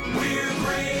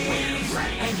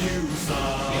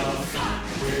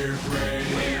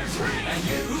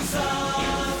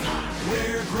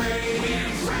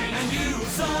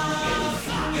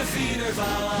You see, there's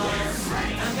us,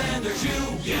 and then there's you.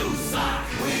 You suck.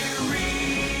 We're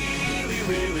really,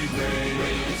 really great.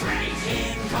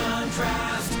 In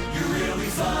contrast, you really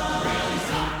suck.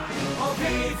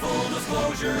 Okay, full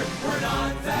disclosure, we're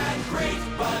not that great,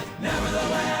 but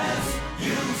nevertheless,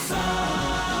 you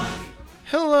suck.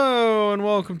 Hello and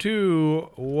welcome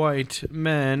to White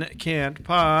Men Can't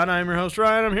Pod. I'm your host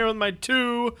Ryan. I'm here with my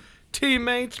two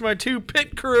teammates, my two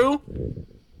pit crew.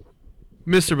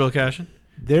 Mr. Bill Cashin.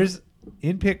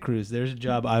 In pit crews, there's a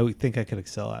job I would think I could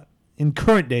excel at. In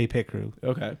current day pit crew.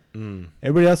 Okay.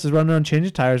 Everybody else is running around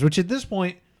changing tires, which at this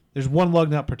point, there's one lug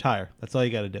nut per tire. That's all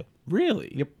you got to do.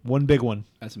 Really? Yep, one big one.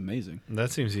 That's amazing. That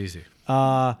seems easy.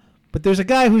 But there's a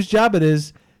guy whose job it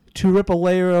is to rip a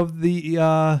layer of the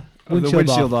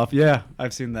windshield off. Yeah,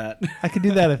 I've seen that. I could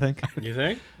do that, I think. You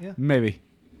think? Yeah. Maybe.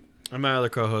 I'm my other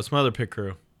co-host, my other pit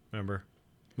crew member,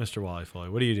 Mr. Wally Foley.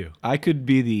 What do you do? I could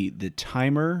be the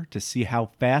timer to see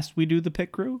how fast we do the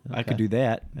pit crew. Okay. I could do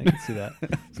that. I can see that.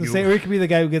 So say we could be the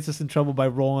guy who gets us in trouble by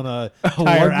rolling a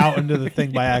tire out into the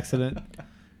thing by accident.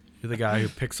 You're the guy who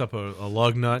picks up a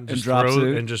lug nut and just drops it.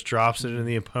 and just drops it in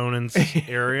the opponent's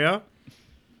area.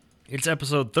 It's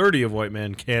episode 30 of White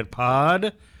Man Can't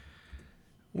Pod.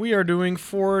 We are doing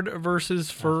Ford versus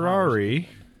Ferrari,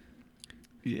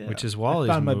 Yeah. which is I Wally's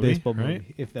found my movie, baseball right?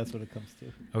 movie, if that's what it comes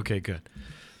to. Okay, good.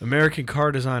 American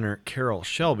car designer Carroll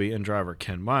Shelby and driver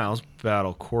Ken Miles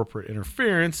battle corporate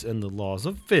interference and the laws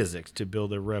of physics to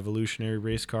build a revolutionary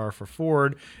race car for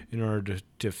Ford in order to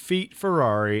defeat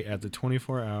Ferrari at the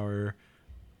 24-hour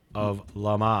of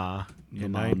Le Mans. Le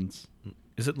Mans.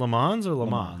 Is it Le Mans or Le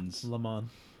Le Mans? Mans. Le Mans.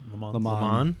 Le Le Mans.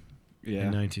 Mans Yeah. in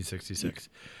 1966.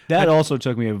 That also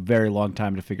took me a very long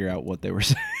time to figure out what they were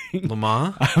saying. Le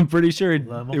Mans? I'm pretty sure it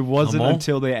wasn't Le Mans?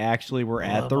 until they actually were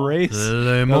at the race.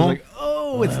 Le I was Mans? like,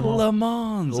 oh, it's Le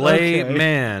Mans. Le Okay.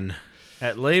 Mans.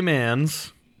 At Le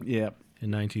Mans Yeah. in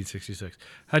 1966.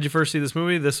 How'd you first see this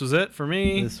movie? This was it for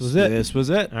me? This was it. This was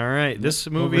it. All right. This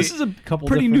movie... This is a Couple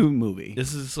pretty different- new movie.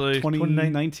 This is like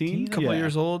 2019? a couple Yeah. of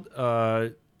years old.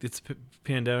 It's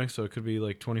pandemic, so it could be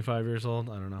like 25 years old.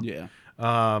 I don't know. Yeah.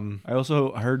 I I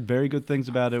also heard very good things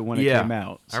about it when it came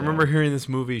out. I remember hearing this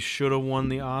movie should have won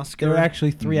the Oscar. There were actually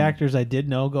three actors I did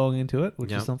know going into it, which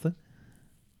Yep. is something.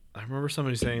 I remember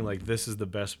somebody saying like this is the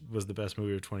best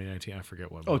movie of 2019. I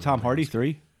forget what. Oh, movie Tom it Hardy was.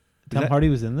 3? Tom Hardy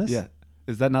was in this? Yeah.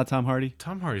 Is that not Tom Hardy?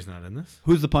 Tom Hardy's not in this.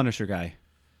 Who's the Punisher guy?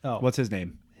 Oh. What's his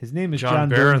name? His name is John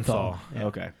John Barenthal. Barenthal. Yeah.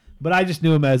 Okay. But I just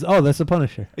knew him as, that's a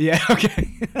Punisher. Yeah,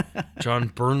 okay. John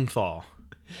Bernthal.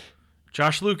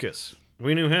 Josh Lucas.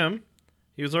 We knew him.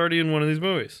 He was already in one of these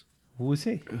movies. Who was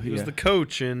he? He was the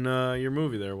coach in your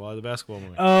movie there, the basketball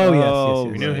movie. Oh,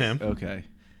 yes. We knew him. Okay.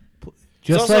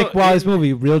 Just also- like Wally's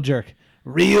movie, Real Jerk.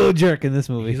 Real jerk in this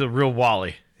movie. He's a real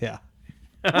Wally. Yeah.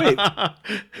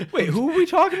 Wait, who are we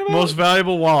talking about? Most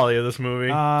valuable Wally of this movie.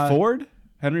 Ford?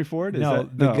 Henry Ford? Is No,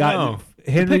 that, the guy. No.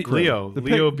 Henry. pit crew. Leo. The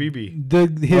Leo pick- Beebe.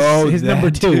 His number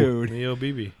that two. dude. Leo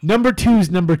Beebe. Number two's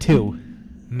number two.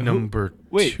 Number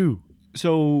Wait. 2.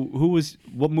 So,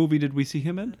 what movie did we see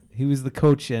him in? He was the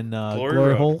coach in Glory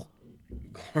Glory Road. Hole.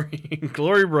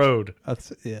 Glory Road.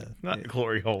 That's, yeah. Not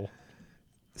Glory Hole.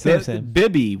 Same.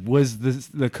 Bibby was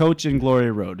the coach in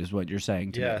Glory Road, is what you're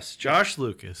saying to me. Yes. Josh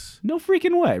Lucas No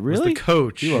freaking way. was Really? the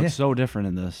coach. He looks Yeah. so different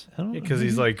in this. I don't know. Because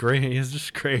he's like gray. He has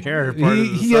just gray hair part of the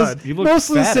He has side. He looked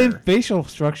mostly the same fatter. facial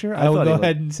structure, I I will thought go he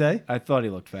ahead looked- and say. I thought he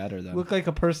looked fatter then. Look like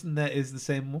a person that is the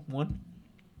same one.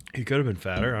 He could have been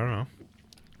fatter. I don't know.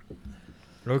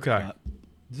 Okay.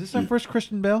 Is this our first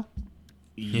Christian Bale?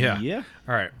 Yeah. Yeah.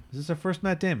 All right. Is this our first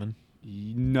Matt Damon?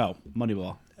 No,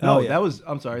 Moneyball. Oh, No, yeah. that was.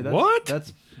 I'm sorry. That's, What?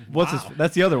 That's what's his.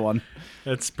 That's the other one.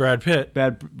 That's Brad Pitt.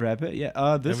 Brad Pitt.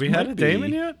 Yeah. This Have we had a might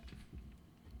Damon be yet?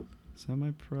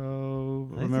 Semi-pro.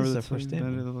 think Remember this is the our first thing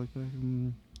Damon. that it looked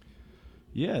like?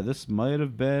 Yeah, this might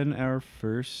have been our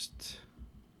first.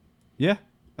 Yeah,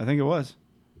 I think it was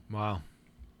Wow.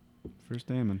 first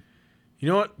Damon. You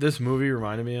know what this movie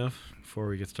reminded me of before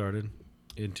we get started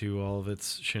into all of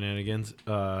its shenanigans?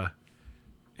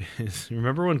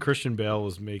 Remember when Christian Bale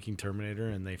was making Terminator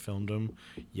and they filmed him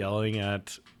yelling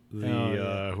at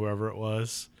the whoever it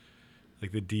was,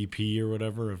 like the DP or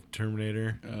whatever of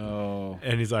Terminator, Oh,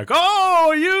 and he's like,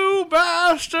 "Oh, you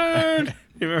bastard!"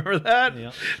 You remember that?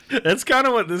 Yeah. That's kind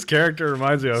of what this character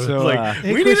reminds me of. So, It's like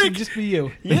Hey, we Christian, need a just be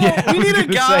you. yeah, I we was need a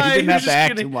gonna say, guy he didn't have who's to just act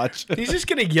gonna, too much. he's just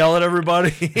gonna yell at everybody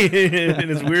in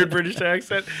his weird British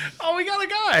accent. Oh, we got a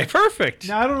guy. Perfect.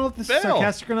 Now I don't know if this is Bale.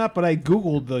 sarcastic or not, but I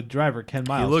googled the driver Ken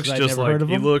Miles. He looks 'cause I'd just never like heard of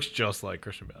he him. looks just like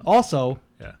Christian Bale. Also,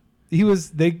 Yeah,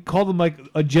 they called him like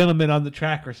a gentleman on the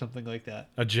track or something like that.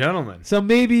 a gentleman. So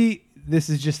maybe this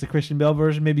is just the Christian Bale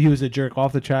version. Maybe he was a jerk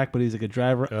off the track, but he's like a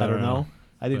driver. I don't know.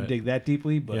 I didn't But- dig that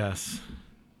deeply, but Yes.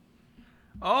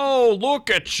 Oh, look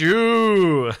at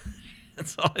you!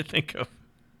 That's all I think of.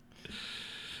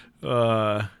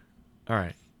 All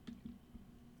right.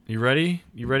 You ready?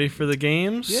 You ready for the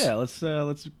games? Yeah, let's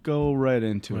go right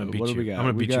into I'm gonna it. beat What do you. we got? I'm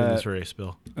gonna We beat you in got, this race,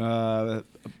 Bill.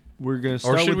 We're gonna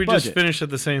start Or should with we budget. just finish at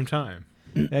the same time?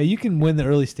 yeah, you can win the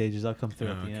early stages. I'll come through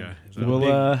Oh, at the okay. end. So-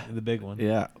 Well, The big one.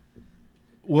 Yeah.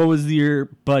 What was your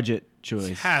budget choice?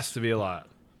 This has to be a lot.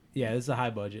 Yeah, this is a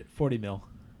high budget, 40 mil.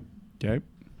 Okay.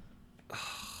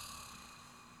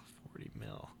 40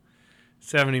 mil.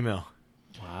 70 mil.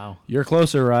 Wow. You're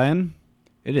closer, Ryan.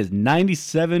 It is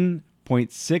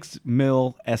 97.6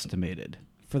 mil estimated.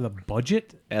 For the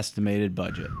budget? Estimated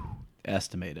budget.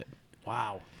 Estimated.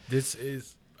 Wow. This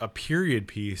is a period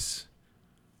piece,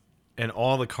 and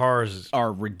all the cars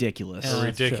Are ridiculous. are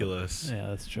that's true. ridiculous. Yeah,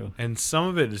 that's true. And some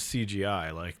of it is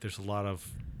CGI. Like, there's a lot of...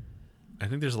 I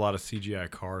think there's a lot of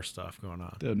CGI car stuff going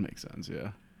on. That would make sense,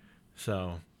 yeah.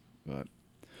 So, But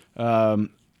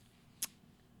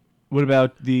what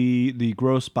about the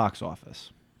gross box office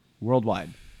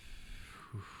worldwide?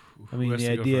 I mean, has the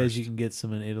to go idea is first? you can get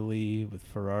some in Italy with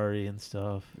Ferrari and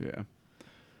stuff. Yeah.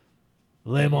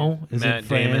 Le Mans is Matt in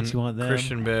France. Damon, You want them?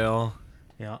 Christian Bale,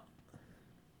 Yeah.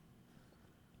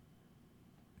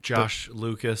 Josh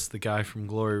Lucas, the guy from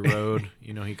Glory Road.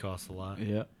 You know he costs a lot.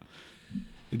 Yeah.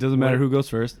 It doesn't matter who goes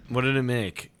first. What did it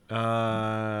make?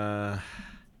 It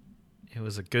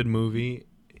was a good movie.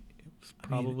 It was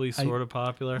probably I- sort of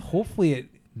popular. Hopefully it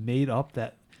made up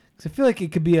that. Because I feel like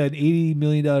it could be an $80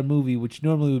 million movie, which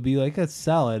normally would be like, that's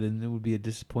solid, and it would be a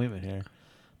disappointment here.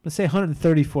 Let's say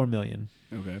 $134 million.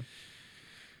 Okay.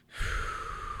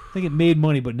 I think it made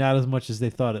money, but not as much as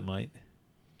they thought it might.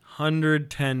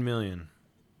 110 million.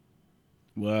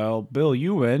 Well, Bill,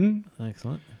 you win.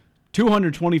 Excellent.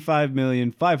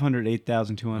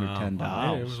 $225,508,210.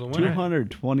 Wow. It was a winner.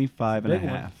 225 and a Big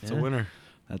one. half. It's a Yeah. winner.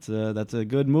 That's a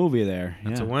good movie there.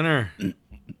 That's yeah. a winner.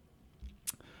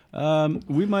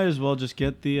 We might as well just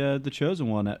get the chosen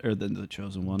one or the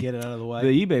chosen one. Get it out of the way.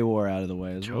 the eBay war out of the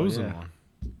way as Chosen well. Yeah. one.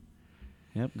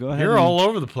 Yep, go ahead. You're and- all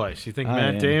over the place. You think I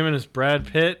Matt am. Damon is Brad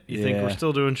Pitt? You think Yeah. we're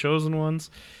still doing chosen ones?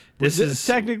 This is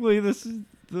technically this is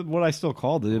what I still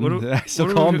called him. What do- I still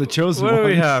what do call we- him the chosen What one. do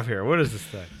we have here? What is this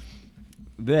thing?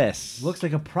 This Looks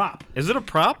like a prop. Is it a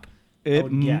prop? It,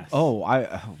 would guess.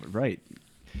 Right.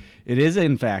 It is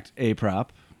in fact a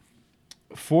prop.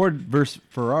 Ford versus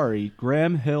Ferrari,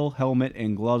 Graham Hill helmet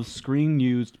and gloves screen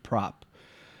used prop.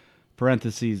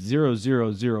 Parentheses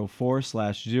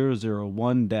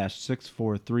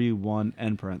 0004/001-6431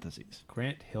 end parentheses.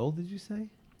 Grant Hill, did you say?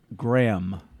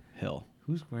 Graham Hill.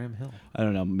 Who's Graham Hill? I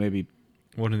don't know. Maybe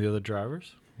One of the other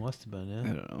drivers? Must have been, I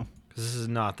yeah. don't know. Because this is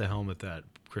not the helmet that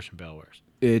Christian Bale wears.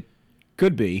 It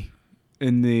could be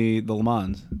in the Le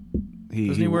Mans.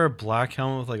 Doesn't he wear a black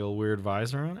helmet with like a weird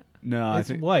visor on it? No, I It's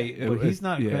think white, but it- he's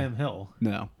not yeah. Graham Hill.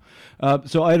 No.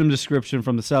 So item description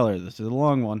from the seller. This is a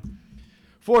long one.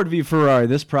 Ford v Ferrari.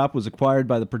 This prop was acquired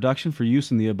by the production for use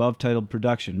in the above titled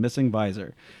production. Missing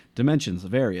visor. Dimensions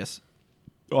various.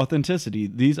 Authenticity.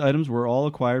 These items were all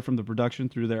acquired from the production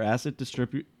through their asset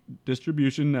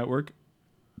distribution network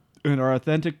and are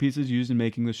authentic pieces used in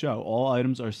making the show. All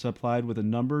items are supplied with a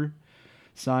number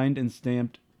signed and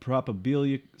stamped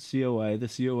Propabilia COA. The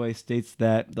COA states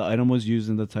that the item was used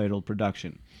in the titled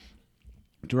production.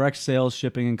 Direct sales,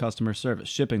 shipping, and customer service.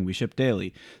 Shipping, we ship daily.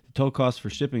 The total cost for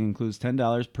shipping includes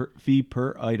 $10 per fee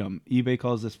per item. eBay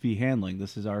calls this fee handling.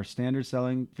 This is our standard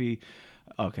selling fee.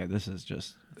 Okay, this is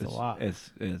just a lot.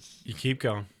 It's You keep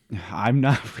going. I'm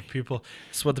not. People.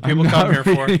 This is what the I'm people not come here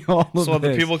for. reading all This is of what the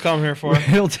this. people come here for.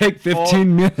 It'll take 15 Full-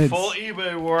 minutes. Full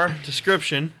eBay war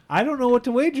description. I don't know what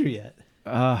to wager yet.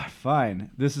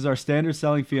 Fine. This is our standard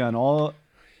selling fee on all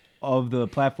of the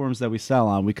platforms that we sell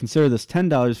on. We consider this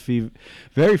 $10 fee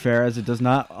very fair as it does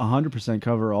not 100%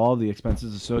 cover all of the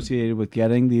expenses associated with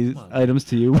getting these items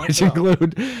to you, which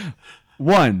include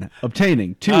 1.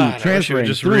 Obtaining. 2. God, I wish you would Transferring.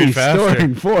 just 3. read faster.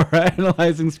 Storing. 4.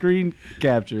 Analyzing screen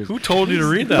captures. Who told you to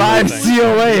read that? 5. whole thing? You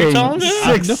COA. telling me?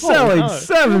 6. No, Selling. no.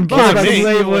 7. Give Box me.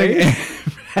 labeling.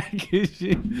 And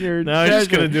packaging your No, he's just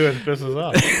treasure. gonna do it to piss us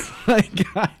off. Like,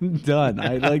 I'm done.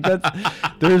 I like that's.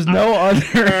 There's no other.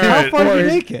 How far did you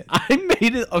force. make it? I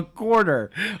made it a quarter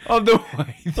of the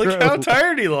way through. Look how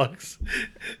tired he looks.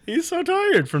 He's so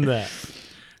tired from that.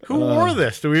 Who wore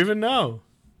this? Do we even know?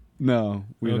 No,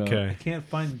 we don't. Okay. Can't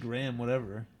find Graham,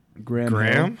 whatever. Graham.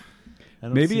 Graham? I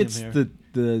don't Maybe see it's him here.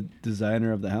 the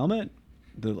designer of the helmet.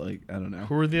 The I don't know.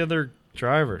 Who were the other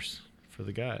drivers for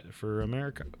the guy for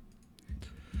America?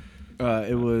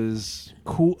 It was.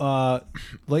 Cool.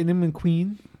 Lightning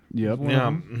McQueen. Yep. One Yeah.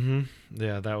 of them.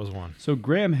 Yeah, that was one. So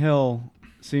Graham Hill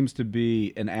seems to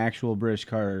be an actual British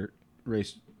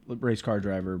race car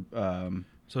driver.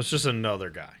 So it's just another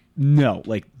guy. No,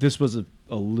 like this was a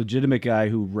legitimate guy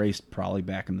who raced probably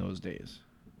back in those days.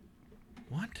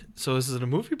 What? So is it a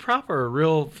movie prop or a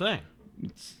real thing?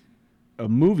 It's a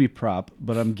movie prop,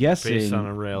 but I'm guessing Based on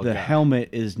a real the guy. helmet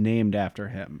is named after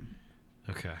him.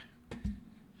 Okay.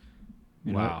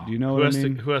 You know- Wow. do you know who what has I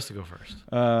mean? who has to go first?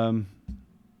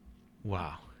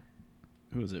 Wow.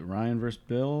 Who is it? Ryan versus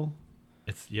Bill?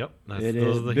 It's those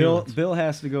Is. are the Bill. humans. Bill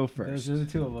has to go first. Those are the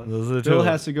two of us. Those are the two. Bill of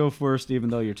has us. to go first, even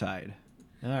though you're tied.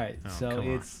 All right, Oh, so come on.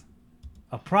 it's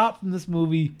a prop from this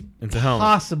movie, It's a helmet.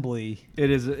 possibly. It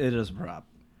is a prop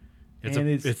It's and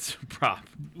it's a prop.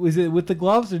 Was it with the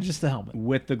gloves or just the helmet?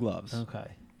 with the gloves.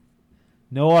 Okay.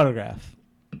 No autograph.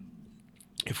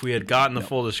 If we had gotten the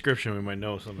full description, we might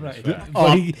know some of this Right. fact.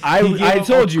 But he gave I him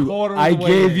told a you. quarter of I the way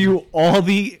gave in. you all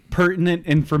the pertinent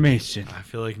information. I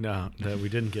feel like no, that we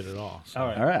didn't get it all. So. All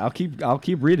right. All right, I'll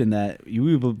keep reading that. You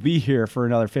will be here for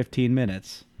another 15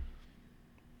 minutes.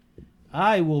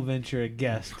 I will venture a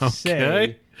guess to Okay.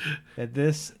 say that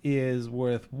this is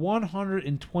worth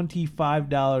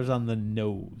 $125 on the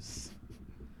nose.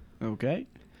 Okay.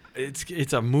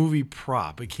 It's a movie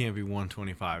prop. It can't be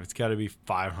 125. It's got to be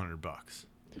 $500.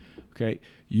 Okay.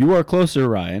 You are closer,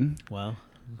 Ryan. Well,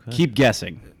 okay. Keep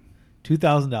guessing.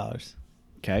 $2,000.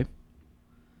 Okay.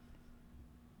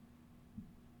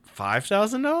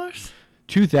 $5,000?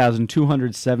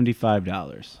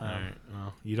 $2,275. All right.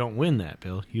 Well, you don't win that,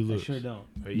 Bill. You I lose. sure don't.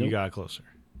 But you Nope. got closer.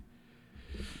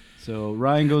 So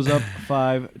Ryan goes up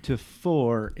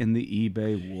 5-4 in the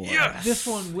eBay war. Yes. This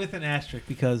one with an asterisk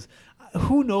because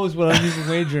who knows what I'm even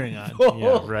wagering on.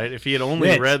 Yeah, right. If he had only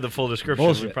Shit. read the full description, we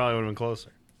Bullshit. probably would have been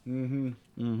closer.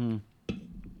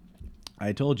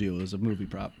 I told you it was a movie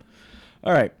prop.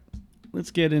 All right.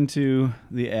 Let's get into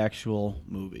the actual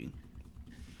movie.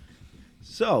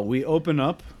 So we open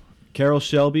up. Carroll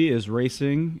Shelby is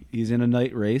racing. He's in a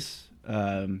night race.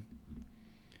 He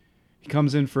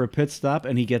comes in for a pit stop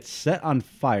and he gets set on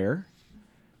fire,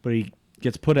 but he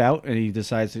gets put out and he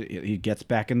decides he gets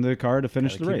back in the car to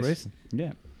finish Gotta the keep race. racing.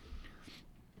 Yeah.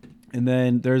 And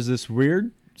then there's this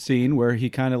weird scene where he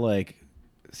kind of like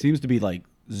seems to be like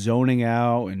zoning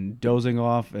out and dozing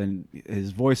off, and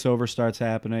his voiceover starts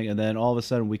happening, and then all of a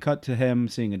sudden we cut to him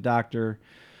seeing a doctor.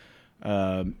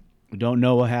 We don't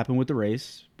know what happened with the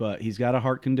race, but he's got a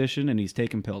heart condition and he's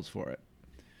taking pills for it.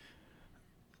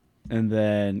 And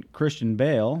then Christian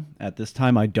Bale, at this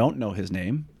time I don't know his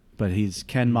name, but he's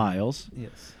Ken Miles.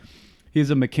 Yes. He's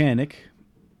a mechanic.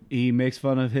 He makes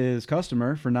fun of his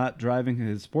customer for not driving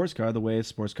his sports car the way a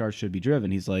sports car should be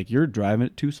driven. He's like, "You're driving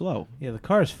it too slow." Yeah, the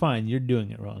car's fine. You're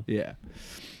doing it wrong. Yeah.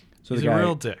 So He's the a guy,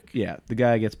 real dick. Yeah, the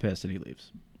guy gets pissed and he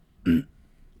leaves.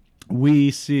 We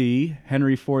see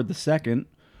Henry Ford II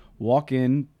walk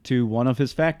into one of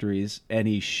his factories and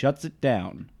he shuts it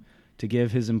down to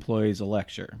give his employees a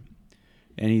lecture.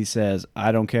 And he says,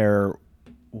 "I don't care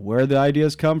where the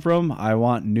ideas come from. I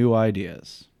want new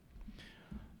ideas."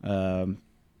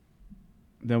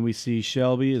 Then we see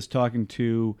Shelby is talking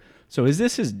to. So is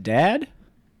this his dad?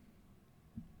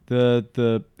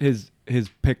 His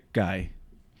pick guy.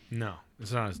 No,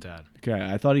 it's not his dad. Okay,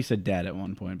 I thought he said dad at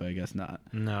one point, but I guess not.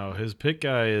 No, his pit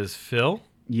guy is Phil.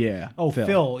 Yeah. Oh,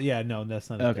 Phil. Yeah, no, that's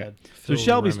not his Okay. dad. So Phil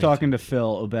Shelby's Remington. talking to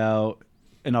Phil about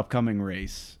an upcoming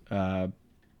race.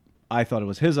 I thought it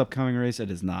was his upcoming race. It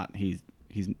is not. He's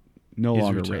no He's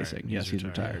longer retired. racing. He's Yes, he's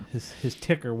retired. retired. His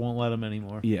ticker won't let him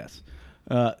anymore. Yes.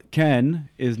 Ken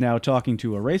is now talking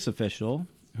to a race official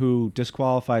who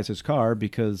disqualifies his car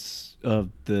because of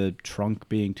the trunk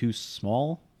being too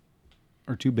small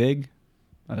or too big.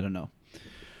 I don't know.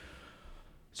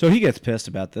 So he gets pissed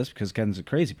about this because Ken's a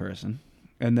crazy person.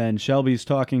 And then Shelby's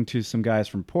talking to some guys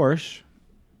from Porsche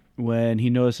when he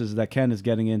notices that Ken is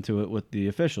getting into it with the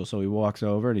official. So he walks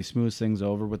over and he smooths things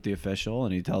over with the official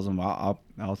and he tells him, I'll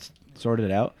sort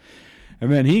it out.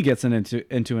 And then he gets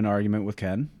into an argument with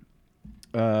Ken.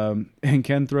 And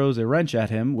Ken throws a wrench at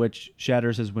him, which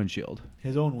shatters his windshield.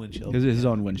 His own windshield. His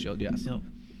own windshield, yes. Yep.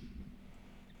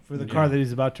 For the car that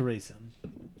he's about to race in.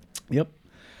 Yep.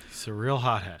 He's a real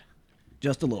hothead.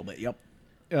 Just a little bit, yep.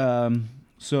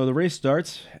 So the race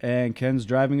starts, and Ken's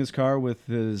driving his car with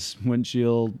his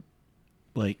windshield.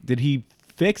 Like, did he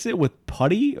fix it with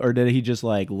putty, or did he just,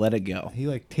 like, let it go? He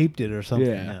like taped it or something.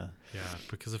 Yeah. Yeah,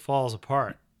 because it falls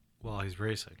apart while he's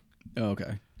racing.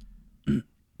 Okay.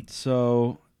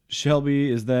 So Shelby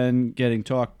is then getting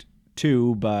talked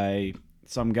to by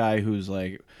some guy who's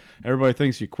like, everybody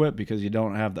thinks you quit because you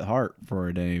don't have the heart for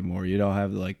it anymore. You don't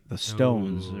have like the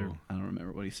stones. Or Ooh. I don't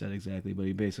remember what he said exactly, but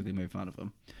he basically made fun of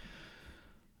him.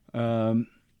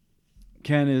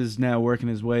 Ken is now working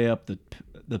his way up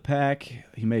the pack.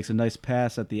 He makes a nice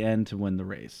pass at the end to win the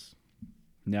race.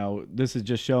 Now, this is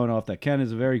just showing off that Ken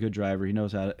is a very good driver. He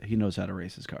knows how to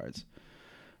race his cars.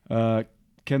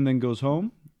 Ken then goes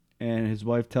home, and his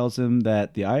wife tells him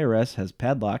that the IRS has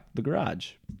padlocked the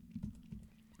garage.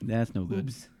 That's no good.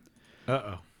 Oops.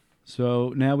 Uh-oh.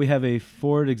 So now we have a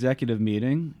Ford executive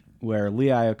meeting where Lee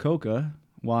Iacocca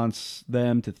wants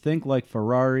them to think like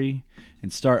Ferrari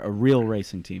and start a real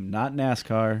racing team, not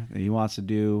NASCAR. He wants to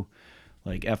do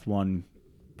like F1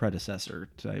 predecessor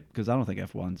type, because I don't think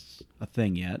F1's a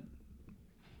thing yet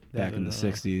back in the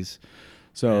 60s.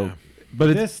 So, Yeah. but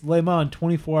it's This Le Mans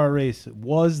 24-hour race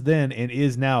was then and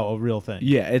is now a real thing.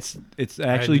 yeah, it's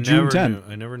actually June 10th.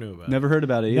 I never knew about it. Never heard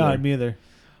about it either. No, me either.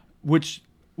 Which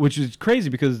is crazy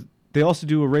because they also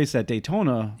do a race at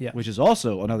Daytona, Yeah. which is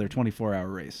also another 24-hour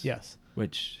race. Yes.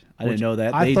 Which I didn't know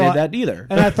that I they thought- did that either.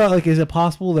 And I thought, like, is it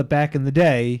possible that back in the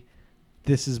day,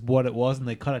 this is what it was, and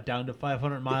they cut it down to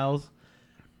 500 miles?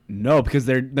 No, because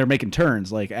they're making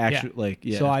turns like actually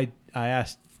yeah. So I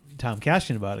asked Tom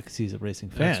Cashin about it because he's a racing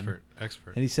fan,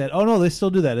 Expert. and he said, "Oh no, they still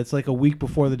do that. It's like a week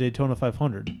before the Daytona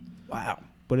 500, Wow.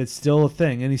 but it's still a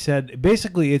thing." And he said,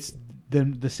 basically, it's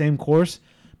the same course,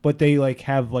 but they like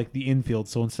have like the infield.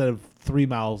 So instead of 3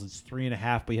 miles, it's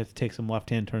 3.5, but you have to take some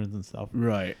left-hand turns and stuff.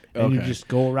 Right. And Okay. you just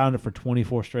go around it for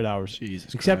 24 straight hours.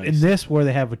 Jesus Except Christ. in this, where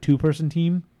they have a 2-person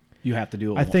team, You have to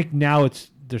do it. I think now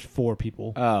there's 4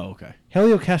 people. Oh, okay.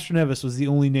 Helio Castroneves was the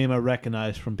only name I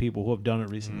recognized from people who have done it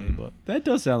recently, but That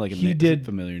does sound like a He did-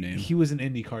 familiar name. he was an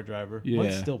IndyCar driver. Might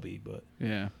Yeah. still be, but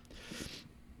Yeah.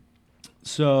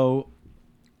 So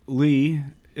Lee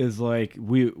is like,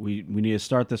 we need to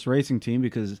start this racing team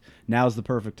because now's the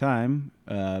perfect time.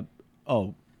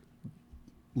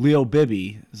 Leo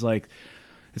Bibby is like,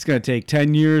 it's going to take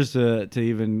 10 years to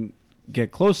even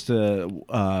get close to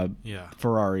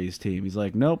Ferrari's team. He's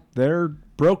like, nope, they're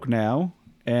broke now,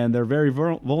 and they're very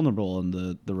vulnerable in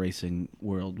the racing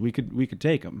world. We could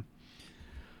take them.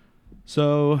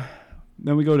 So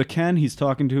then we go to Ken. He's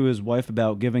talking to his wife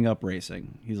about giving up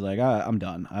racing. He's like, I'm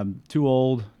done. I'm too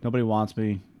old. Nobody wants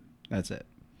me. That's it.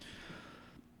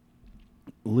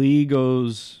 Lee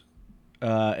goes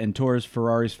and tours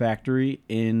Ferrari's factory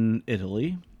in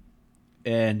Italy,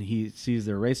 and he sees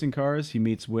their racing cars. He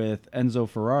meets with Enzo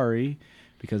Ferrari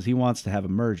because he wants to have a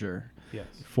merger. yes.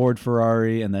 Ford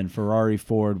Ferrari, and then Ferrari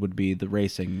Ford would be the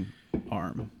racing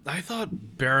arm. I thought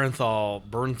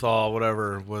Bernthal,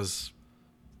 whatever, was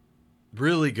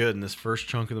really good in this first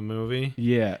chunk of the movie.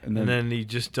 Yeah, And then he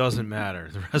just doesn't matter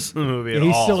the rest of the movie at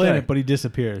He's all. still in Yeah. it, but he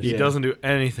disappears. He Yeah. doesn't do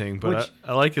anything, but Which-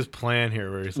 I like his plan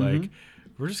here where he's like,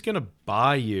 we're just going to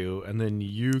buy you, and then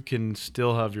you can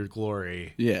still have your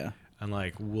glory, yeah, and,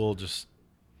 like, we'll just,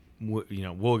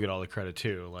 we'll get all the credit,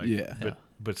 too. Like, Yeah.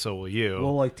 But so will you.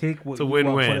 We'll like take what It's a you want to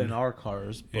put win-win. in our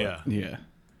cars. But yeah.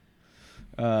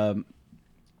 yeah.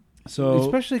 So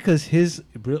especially because his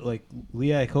like Lee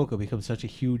Iacocca becomes such a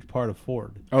huge part of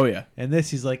Ford. oh yeah, And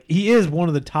this, he is one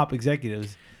of the top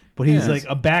executives, but he's Yeah. like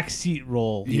a backseat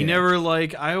role. He Yeah. never,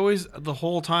 the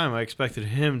whole time I expected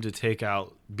him to take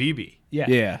out BB.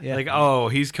 Yeah. Yeah. Like, oh,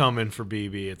 he's coming for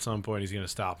BB. At some point, he's going to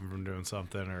stop him from doing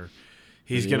something, or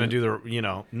he's going to do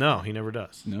no, he never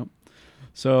does. nope.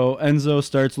 So Enzo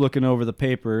starts looking over the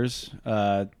papers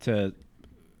to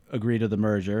agree to the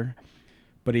merger,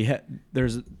 but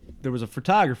there was a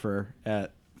photographer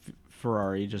at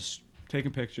Ferrari just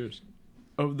taking pictures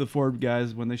of the Ford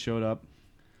guys when they showed up.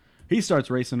 He starts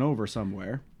racing over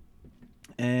somewhere,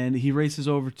 and he races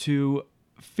over to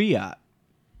Fiat,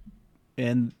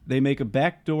 and they make a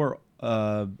backdoor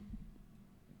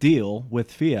deal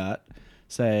with Fiat,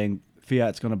 saying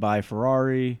Fiat's going to buy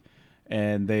Ferrari,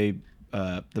 and the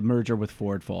merger with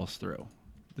Ford falls through.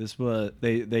 This was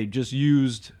they just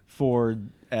used Ford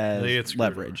They get as screwed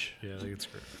leverage. over. Yeah, they get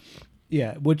screwed.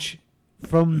 Yeah, which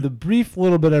from the brief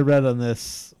little bit I read on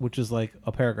this, which is like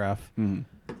a paragraph,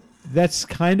 that's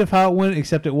kind of how it went,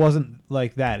 except it wasn't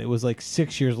like that. It was like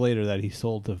 6 years later that he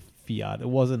sold to Fiat. It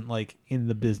wasn't like in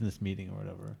the business meeting or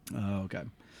whatever. Oh, okay.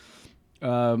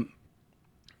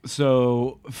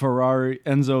 So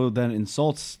Enzo then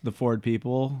insults the Ford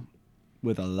people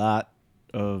with a lot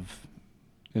of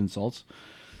insults.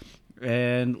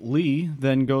 And Lee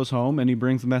then goes home and he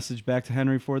brings the message back to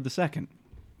Henry Ford II,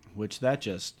 which that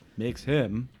just makes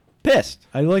him pissed.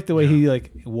 I like the way he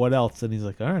like, what else? And he's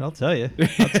like, all right, I'll tell you.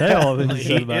 I'll tell you all the things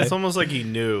you said about It's it. almost like he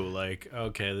knew, like,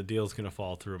 okay, the deal's going to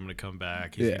fall through. I'm going to come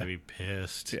back. He's Yeah. going to be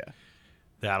pissed. Yeah.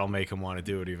 That'll make him want to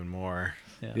do it even more.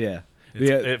 Yeah.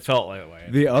 It felt that way.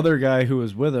 The other guy who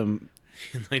was with him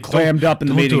Like, clammed up in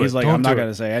the don't meeting. do He's it. like, Don't I'm not do going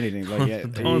it. to say anything. Like, yeah,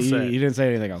 Don't he say it. didn't say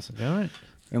anything else. All right.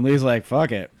 And Lee's like,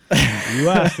 fuck it. You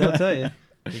asked, I'll tell you.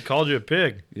 He called you a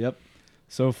pig. Yep.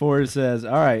 So Ford says,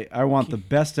 all right, I want the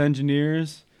best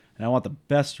engineers and I want the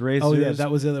best racers. Oh yeah, that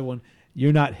was the other one.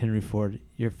 You're not Henry Ford.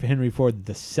 You're Henry Ford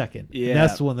the second. Yeah. And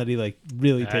that's the one that he like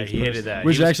really takes. He hated personally. that.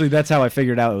 Which He was- actually, that's how I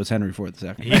figured out it was Henry Ford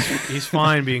II. He's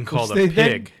fine being called a They-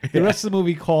 pig. The rest of the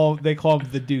movie they call him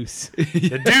the Deuce.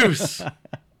 The deuce. I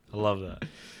love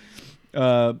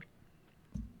that.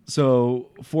 So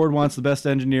Ford wants the best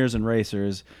engineers and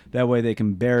racers. That way they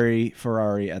can bury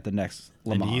Ferrari at the next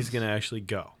Le Mans. And he's going to actually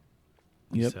go.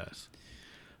 He Yep. says.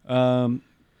 Then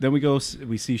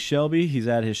we see Shelby. He's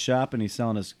at his shop and he's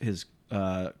selling his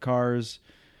cars.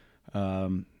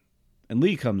 And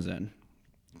Lee comes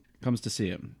to see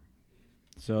him.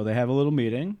 So they have a little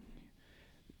meeting.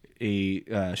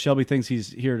 Shelby thinks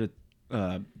he's here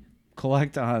to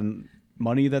collect on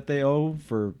money that they owe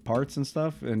for parts and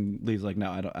stuff, and Lee's like,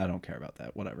 no, I don't care about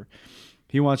that. Whatever.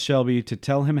 He wants Shelby to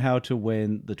tell him how to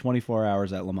win the 24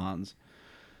 hours at Le Mans.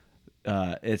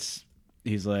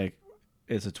 He's like,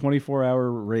 it's a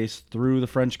 24-hour race through the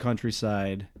French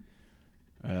countryside,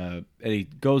 and he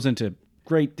goes into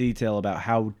great detail about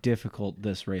how difficult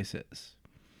this race is.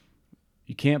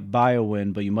 You can't buy a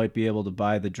win, but you might be able to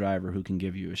buy the driver who can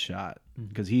give you a shot,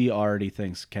 because he already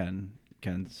thinks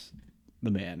Ken's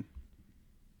the man.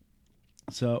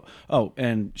 So,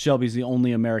 and Shelby's the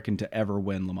only American to ever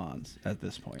win Le Mans at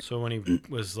this point. So when he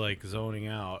was like zoning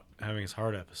out, having his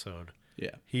heart episode,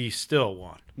 Yeah. he still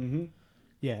won.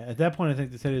 Yeah, at that point I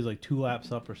think they said he was like 2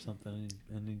 laps up or something,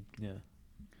 and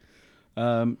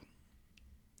yeah.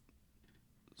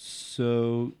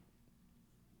 So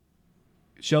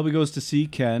Shelby goes to see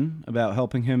Ken about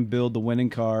helping him build the winning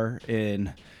car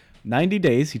in 90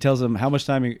 days. He tells him how much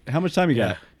time you Yeah.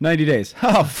 got. 90 days.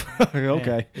 Oh,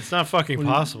 okay. It's not fucking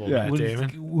possible, yeah. Matt Damon.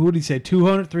 What did he say?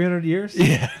 200, 300 years?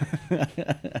 Yeah.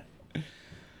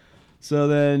 So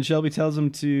then Shelby tells him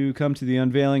to come to the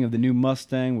unveiling of the new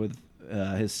Mustang with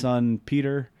his son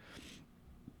Peter,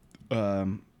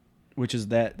 which is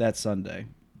that Sunday.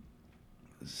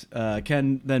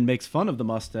 Ken then makes fun of the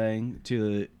Mustang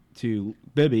to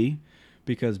Bibby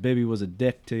because Bibby was a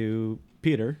dick to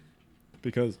Peter,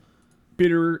 because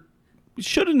Peter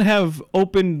shouldn't have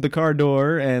opened the car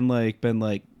door and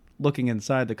been looking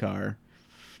inside the car.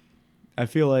 I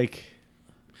feel like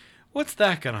What's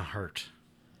that gonna hurt?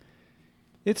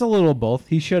 It's a little both.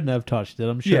 He shouldn't have touched it.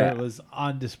 I'm sure Yeah. it was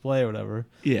on display or whatever.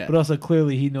 Yeah. But also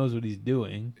clearly he knows what he's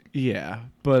doing. Yeah,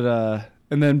 but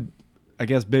and then I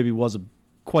guess Baby was a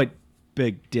quite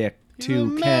big dick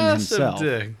to Ken himself.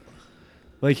 Dick.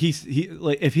 Like he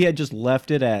if he had just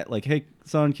left it at like, hey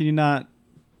son, can you not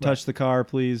touch the car,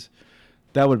 please?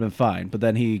 That would have been fine. But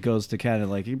then he goes to Ken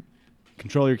and you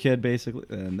control your kid basically,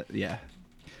 and yeah.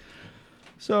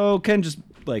 So Ken just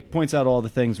points out all the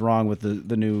things wrong with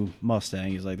the new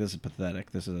Mustang. He's like, this is pathetic.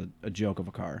 This is a joke of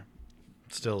a car.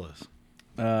 Still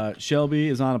is. Shelby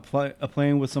is on a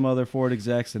plane with some other Ford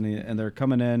execs, and they're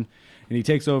coming in, and he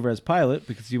takes over as pilot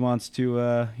because he wants to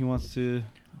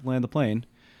land the plane.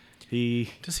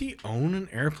 Does he own an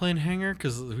airplane hangar?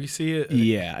 Because we see it.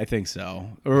 Yeah, I think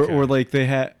so. Or Okay. or they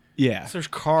had There's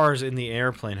cars in the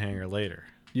airplane hangar later.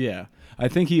 yeah. I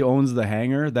think he owns the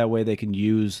hangar. That way they can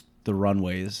use the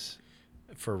runways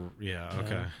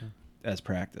Okay. as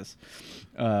practice.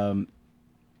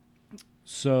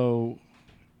 So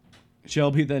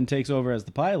Shelby then takes over as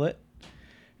the pilot,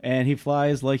 and he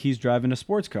flies like he's driving a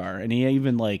sports car, and he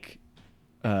even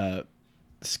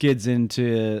skids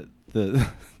into the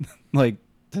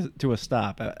to a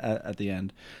stop at the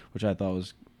end, which I thought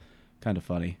was kind of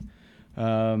funny.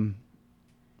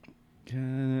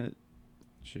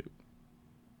 Shoot.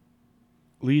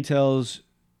 Lee tells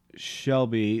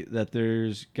Shelby that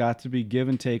there's got to be give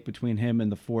and take between him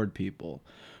and the Ford people,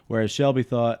 whereas Shelby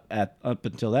thought up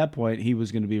until that point he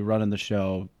was going to be running the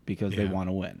show because they Yeah. want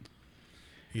to win.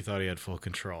 He thought he had full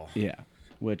control. Yeah,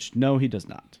 which no, he does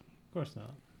not. Of course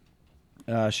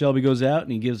not. Shelby goes out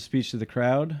and he gives a speech to the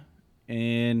crowd,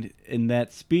 and in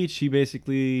that speech he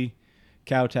basically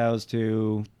kowtows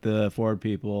to the Ford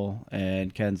people,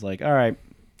 and Ken's like, all right,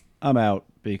 I'm out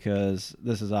because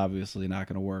this is obviously not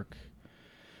going to work.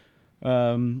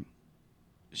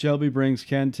 Shelby brings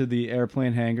Ken to the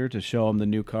airplane hangar to show him the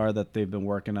new car that they've been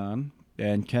working on,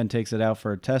 and Ken takes it out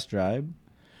for a test drive.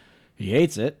 He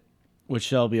hates it, which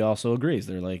Shelby also agrees.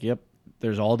 They're like, yep,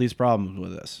 there's all these problems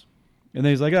with this. And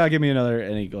then he's like, give me another,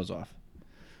 and he goes off.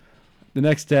 The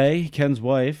next day, Ken's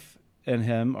wife and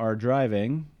him are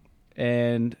driving,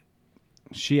 and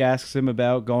she asks him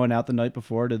about going out the night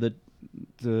before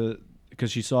because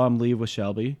she saw him leave with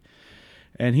Shelby,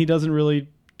 and he doesn't really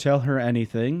tell her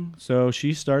anything, so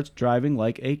she starts driving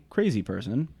like a crazy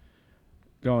person,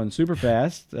 going super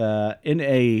fast in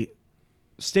a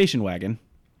station wagon,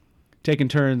 taking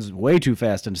turns way too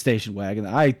fast in a station wagon.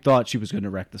 I thought she was going to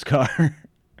wreck this car.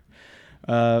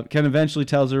 Ken eventually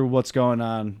tells her what's going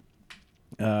on,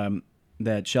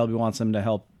 that Shelby wants him to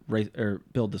help race or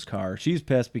build this car. She's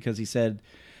pissed because he said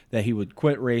that he would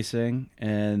quit racing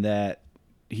and that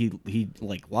he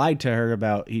like lied to her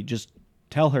about he just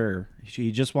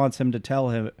wants him to tell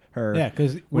her. Yeah,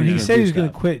 because when when you're he gonna said do he was going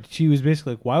to stuff. quit, she was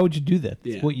basically like, "Why would you do that?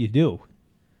 That's Yeah. what you do."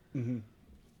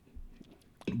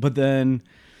 But then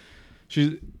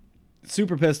she's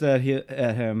super pissed at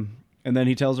him, and then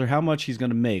he tells her how much he's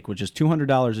going to make, which is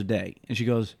 $200 a day, and she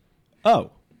goes,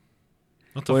 "Oh,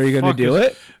 What the well, are you going fuck to do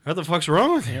it?" What the fuck's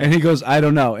wrong with you? And he goes, "I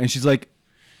don't know," and she's like,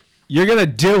 "You're going to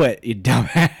do it, you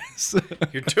dumbass."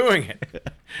 You're doing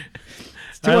it.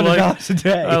 It's $200 a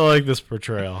day. I like this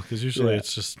portrayal because usually Yeah.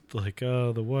 it's just like,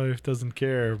 oh, the wife doesn't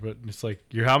care, but it's like,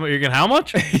 you're getting how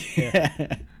much?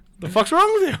 The fuck's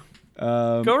wrong with you?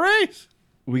 Go race.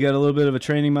 We got a little bit of a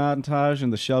training montage,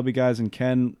 and the Shelby guys and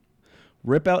Ken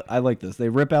rip out. I like this. They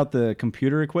rip out the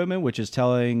computer equipment, which is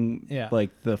telling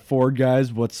like the Ford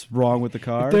guys what's wrong with the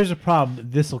car. If there's a problem,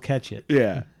 this will catch it.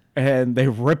 Yeah, and they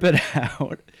rip it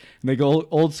out, and they go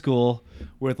old school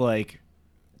with like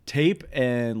tape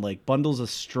and like bundles of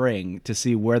string to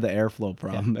see where the airflow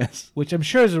problem is. Which I'm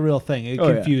sure is a real thing. It Oh,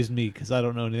 yeah. confused me because I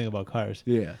don't know anything about cars.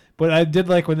 Yeah. But I did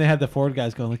like when they had the Ford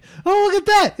guys going like, "Oh, look at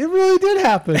that! It really did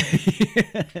happen."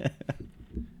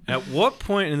 At what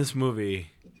point in this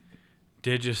movie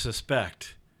did you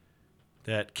suspect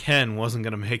that Ken wasn't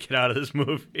going to make it out of this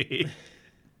movie?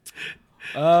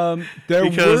 There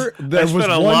Because there I was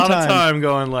spent a one lot of time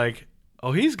going like,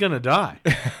 oh, he's going to die.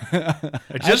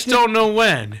 I just don't know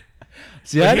when.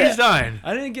 See, But he's dying.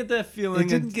 I didn't get that I feeling.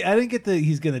 didn't get the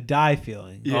he's gonna die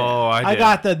feeling. Yeah. Oh, I did. I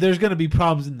got that there's gonna be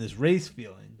problems in this race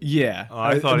feeling. Yeah, Oh,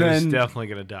 I thought he was then definitely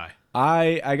going to die.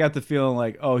 I got the feeling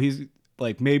like, oh, he's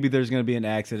like maybe there's gonna be an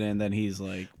accident, and then he's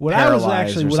like What I was paralyzed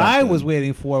actually or what I something. was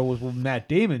waiting for was when Matt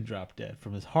Damon dropped dead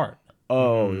from his heart.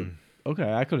 Oh,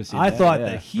 okay, I could have seen. I that, thought yeah.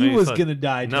 that No, he you was thought- gonna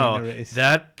die during No, the race.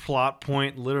 that plot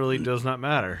point literally does not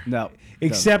matter. No,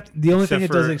 Except the only thing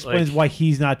Except it does for, explain is like- why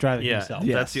he's not driving Yeah, himself.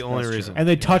 Yeah. that's the only that's reason. And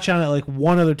they touch on it like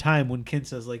one other time when Ken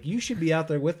says like, "You should be out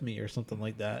there with me" or something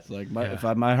like that. It's like Yeah. if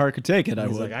my heart could take it, I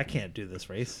He's would. like, "I can't do this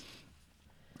race."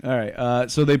 All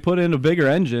right, so they put in a bigger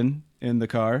engine in the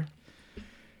car,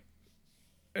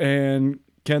 and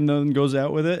Ken then goes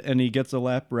out with it, and he gets a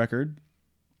lap record.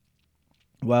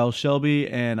 While Shelby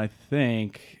and I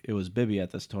think it was Bibby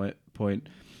at this point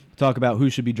talk about who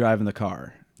should be driving the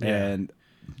car, Yeah. and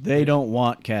they don't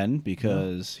want Ken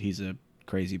because he's a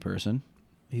crazy person.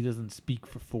 He doesn't speak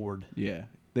for Ford. Yeah.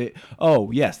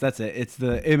 Oh yes, that's it. It's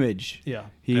the image. Yeah.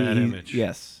 Bad image.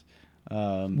 Yes.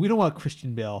 We don't want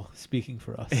Christian Bale speaking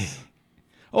for us.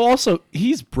 Oh, also,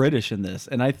 he's British in this,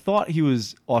 and I thought he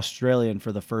was Australian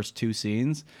for the first two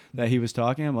scenes that he was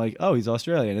talking. I'm like, oh, he's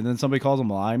Australian, and then somebody calls him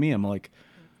Limey. I'm like,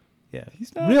 Yeah,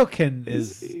 He's not- real Ken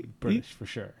is he- British for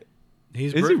sure.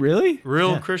 He's is he really?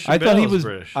 Real Yeah. Christian I Bale thought he is was.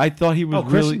 British. I thought he was Oh,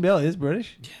 really. Christian Bale is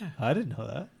British. Yeah. I didn't know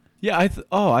that. Yeah,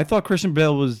 I thought Christian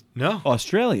Bale was No.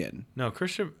 Australian. No,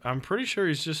 Christian, I'm pretty sure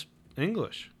he's just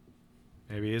English.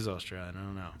 Maybe he is Australian. I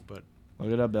don't know. But Look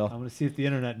it up, I'm Bill. going to see if the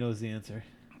internet knows the answer.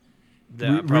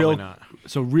 probably real- not.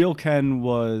 So real Ken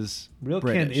was Real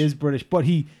British. Ken is British, but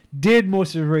he did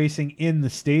most of his racing in the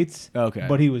States. Okay.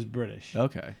 But he was British.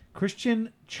 Okay.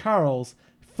 Christian Charles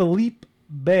Philippe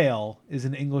Bale is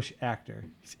an English actor.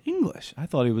 He's English. I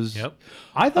thought he was. Yep.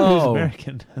 I thought he was Oh.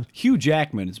 American. Hugh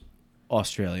Jackman is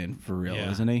Australian for real,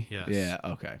 Yeah. isn't he? Yes. Yeah.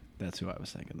 Okay, that's who I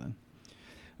was thinking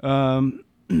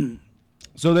then.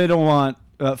 So they don't want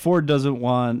Ford doesn't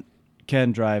want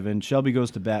Ken driving. Shelby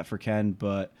goes to bat for Ken,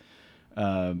 but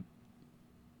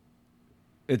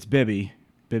it's Bibby.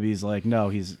 Bibby's like, no,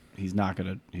 he's not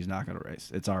gonna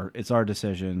race. It's our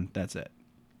decision. That's it.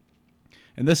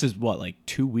 And this is what, like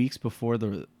 2 weeks before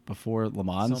Le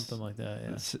Mans, Something like that,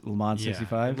 yeah. Le Mans Yeah,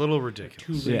 65. a little Two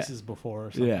ridiculous. Yeah. races before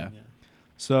or something. Yeah.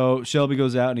 So Shelby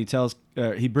goes out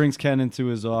and he brings Ken into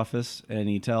his office and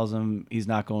he tells him he's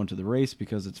not going to the race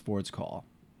because it's Ford's call.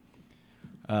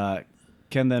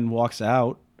 Ken then walks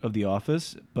out of the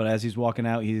office, but as he's walking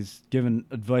out, he's given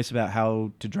advice about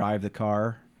how to drive the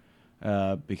car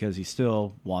because he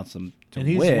still wants them to And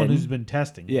he's win. the one who's been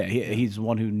testing. yeah, he's the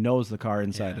one who knows the car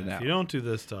inside Yeah, and out. if you don't do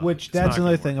this stuff, Which it's that's not gonna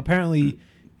another work. thing. Apparently,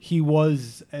 he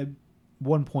was at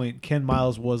one point. Ken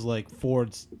Miles was like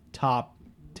Ford's top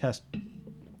test.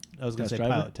 I was going to Test say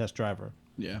driver? pilot test driver.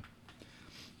 Yeah.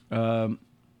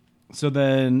 So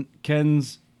then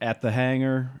Ken's at the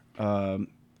hangar,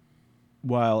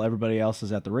 while everybody else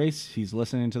is at the race. He's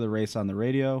listening to the race on the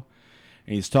radio,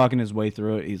 and he's talking his way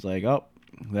through it. He's like, "Oh,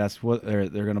 that's what they're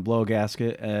going to blow a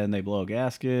gasket," and they blow a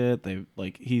gasket.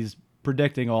 He's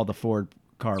predicting all the Ford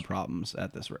car problems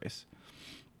at this race.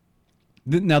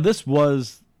 Now, this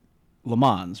was Le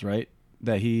Mans, right?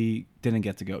 That he didn't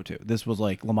get to go to. This was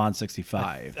like Le Mans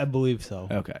 65. I believe so.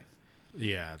 Okay.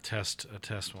 Yeah, a test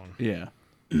one. Yeah.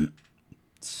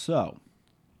 So,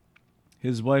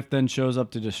 his wife then shows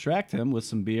up to distract him with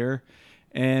some beer,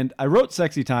 and I wrote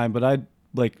 "sexy time," but I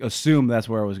assume that's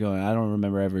where I was going. I don't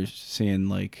remember ever seeing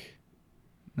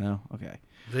No, okay.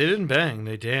 They didn't bang.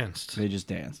 They danced. They just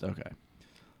danced. Okay.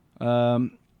 Wait, are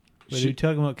you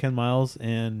talking about Ken Miles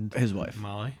and His wife.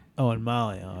 Molly. and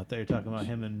Molly? Oh, I thought you were talking about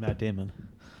him and Matt Damon.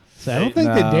 So I don't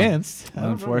think they No. danced. I don't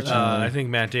remember Unfortunately. that. I think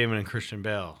Matt Damon and Christian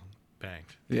Bale banged.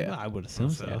 Yeah. I would assume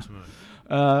so. That's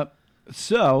smooth.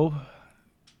 So,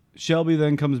 Shelby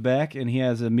then comes back, and he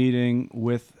has a meeting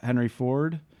with Henry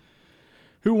Ford,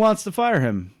 who wants to fire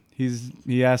him.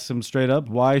 He asks him straight up,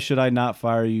 "Why should I not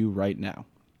fire you right now?"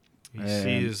 He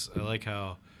sees. I like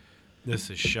how this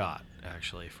is shot,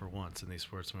 actually, for once in these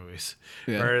sports movies.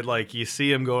 Yeah. Where you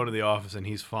see him go into the office and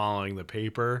he's following the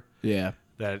paper Yeah.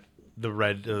 that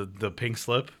the pink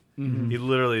slip. He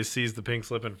literally sees the pink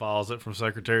slip and follows it from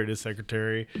secretary to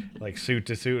secretary, suit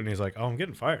to suit, and he's like, "Oh, I'm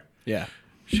getting fired." Yeah.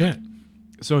 Shit.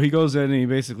 So he goes in and he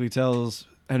basically tells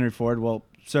Henry Ford, "Well,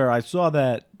 sir, I saw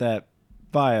that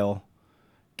file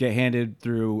get handed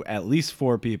through at least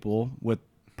 4 people, with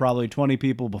probably 20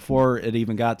 people before it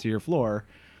even got to your floor.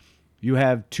 You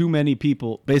have too many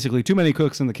people, basically too many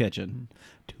cooks in the kitchen."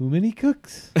 Too many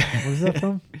cooks? What is that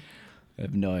from? I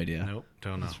have no idea. Nope.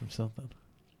 Don't know. It's from something.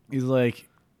 He's like,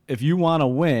 "If you want to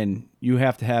win, you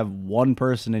have to have one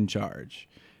person in charge."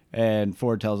 And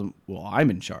Ford tells him, "Well, I'm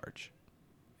in charge."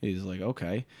 He's like,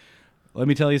 "Okay, let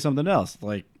me tell you something else.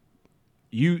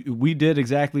 We did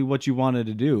exactly what you wanted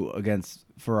to do against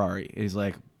Ferrari." He's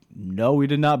like, "No, we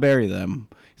did not bury them."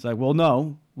 He's like, "Well,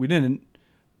 no, we didn't,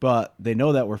 but they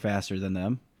know that we're faster than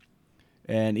them.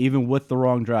 And even with the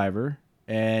wrong driver,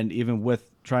 and even with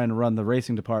trying to run the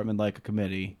racing department like a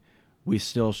committee, we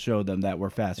still showed them that we're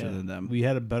faster than them." We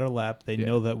had a better lap. They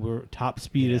know that we're top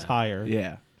speed is higher.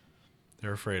 Yeah.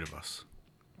 They're afraid of us.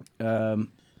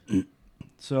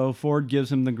 So Ford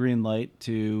gives him the green light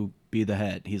to be the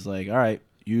head. He's like, "All right,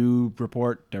 you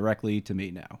report directly to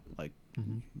me now.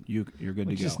 You're good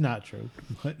Which to go." is not true.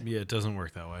 But Yeah, it doesn't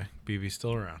work that way. BB's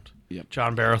still around. Yep.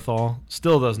 John Barathol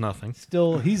still does nothing.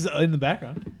 still, he's in the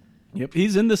background. Yep.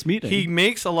 He's in this meeting. He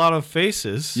makes a lot of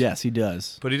faces. Yes, he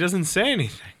does. But he doesn't say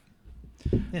anything.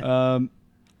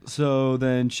 So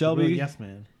then Shelby Real yes,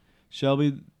 man.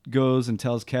 Shelby goes and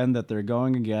tells Ken that they're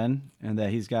going again and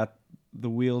that he's got the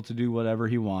wheel to do whatever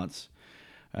he wants.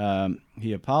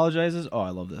 He apologizes. Oh, I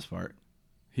love this part.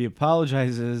 He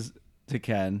apologizes to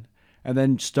Ken and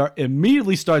then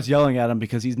immediately starts yelling at him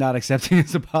because he's not accepting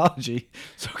his apology.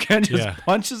 So Ken just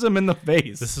punches him in the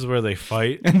face. This is where they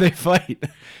fight. And they fight.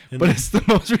 But it's the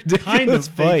most ridiculous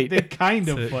fight. They kind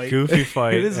of It's a fight. goofy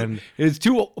fight. It is, And it's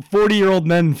 2 40-year-old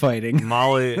men fighting.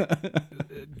 Molly,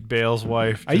 Bale's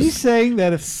wife, Are you saying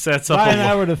that if sets up Brian a and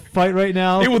I were to fight right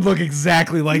now, It would look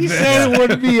exactly like you this. saying it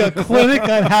would be a clinic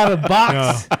on how to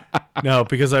box? No,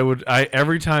 because I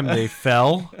every time they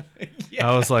fell,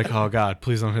 I was like, "Oh God,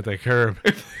 please don't hit that curb."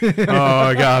 Oh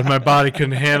my God, my body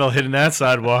couldn't handle hitting that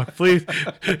sidewalk. Please,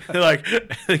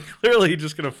 clearly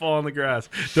just gonna fall on the grass.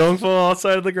 Don't fall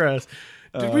outside of the grass.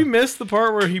 Did we miss the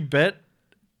part where he bet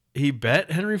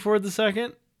Henry Ford II?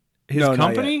 His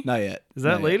company? Not yet. Is that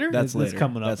Not yet. later? That's That's later.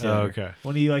 coming up. That's Yeah. later. Okay.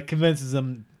 When he convinces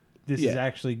them this is Yeah.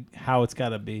 actually how it's got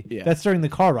to be. Yeah. That's during the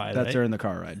car ride. That's right? during the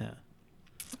car ride.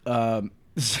 Yeah.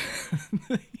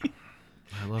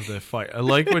 I love that fight. I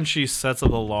like when she sets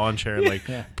up a lawn chair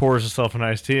and pours herself an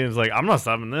iced tea and is like, "I'm not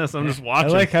stopping this. I'm just I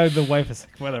watching." like how the wife is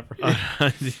like, whatever.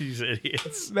 These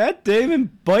idiots. Matt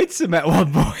Damon bites him at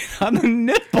one point on the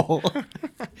nipple.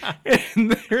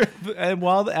 and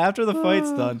after the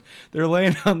fight's done, they're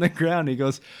laying on the ground. He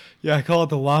goes, "Yeah, I call it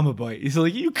the llama bite." He's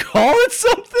like, "You call it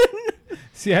something?"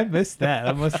 See, I missed that.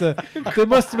 There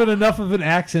must have been enough of an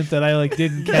accent that I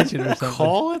didn't catch it or something.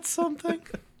 Call it something?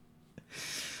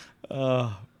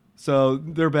 So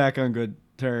they're back on good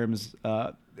terms.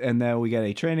 And then we get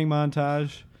a training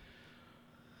montage.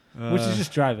 Which is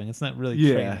just driving. It's not really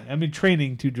Yeah. training. I mean,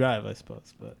 training to drive, I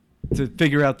suppose. But To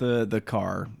figure out the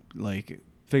car.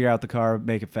 Figure out the car,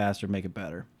 make it faster, make it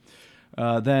better.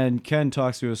 Then Ken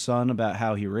talks to his son about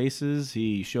how he races.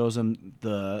 He shows him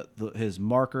his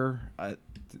marker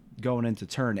going into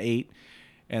turn 8.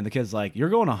 And the kid's like, "You're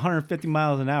going 150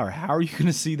 miles an hour. How are you going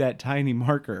to see that tiny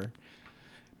marker?"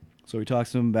 So he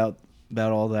talks to him about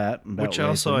about all that. About Which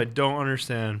also I racing. don't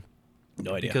understand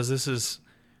No idea. because this is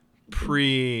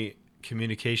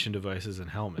pre-communication devices and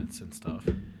helmets and stuff.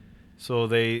 So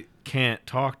they can't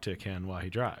talk to Ken while he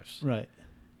drives. Right.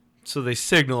 So they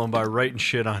signal him by writing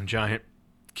shit on giant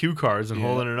cue cards and Yeah.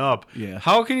 holding it up. Yeah.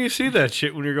 How can you see that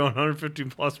shit when you're going 150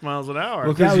 plus miles an hour?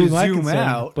 Well, 'cause That would you be my zoom concern,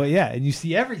 out. but yeah, and you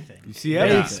see everything. You see They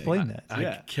everything. explain that. I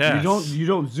Yeah. guess. You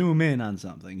don't zoom in on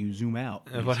something. You zoom out.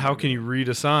 But how can you read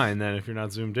a sign then if you're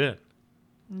not zoomed in?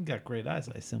 You got great eyes,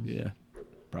 I assume. Yeah,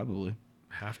 probably.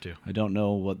 Have to. I don't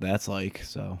know what that's like.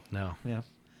 So No. Yeah.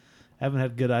 I haven't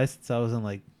had good eyes since I was in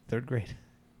like 3rd grade.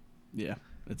 yeah,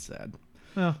 it's sad.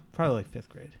 Well, probably like 5th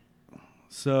grade.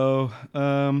 So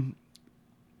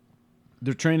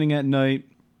they're training at night.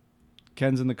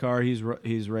 Ken's in the car. He's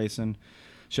racing.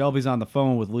 Shelby's on the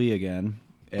phone with Lee again,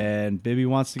 and Bibby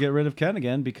wants to get rid of Ken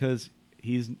again because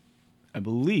he's, I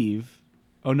believe.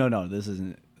 Oh no, this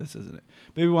isn't it. This isn't it.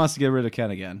 Bibby wants to get rid of Ken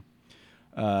again.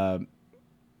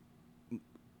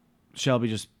 Shelby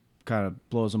just kind of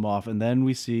blows him off, and then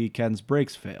we see Ken's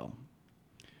brakes fail,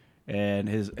 and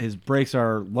his brakes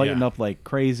are lighting Yeah. up like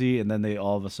crazy, and then they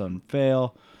all of a sudden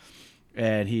fail,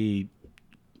 and he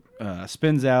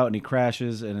spins out and he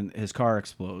crashes, and his car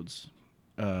explodes.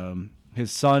 His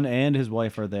son and his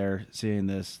wife are there seeing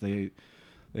this. They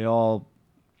all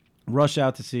rush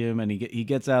out to see him, and he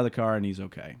gets out of the car and he's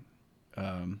okay.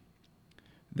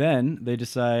 Then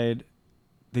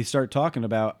they start talking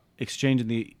about exchanging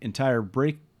the entire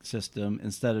brake system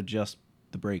instead of just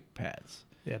the brake pads.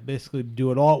 Yeah, basically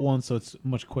do it all at once so it's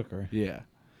much quicker. Yeah.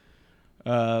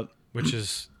 Which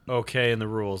is okay in the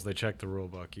rules. They check the rule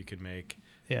book. You can make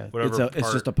Yeah. whatever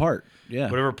It's just a part. Yeah.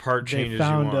 whatever part They changes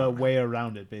found you a want. way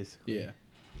around it, basically. Yeah.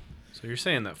 So you're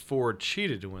saying that Ford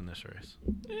cheated to win this race?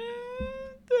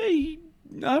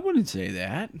 I wouldn't say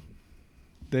that.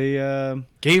 They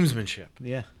Gamesmanship.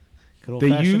 Yeah. Good They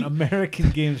old-fashioned use- American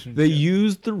gamesmanship. They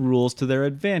used the rules to their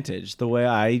advantage, the way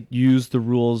I used the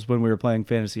rules when we were playing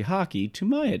fantasy hockey to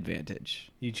my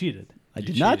advantage. You cheated. I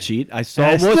did not cheat. I saw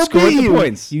I what still scored beat the you,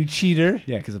 points. You cheater.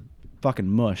 Yeah, because of fucking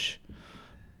mush.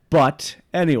 But,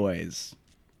 anyways,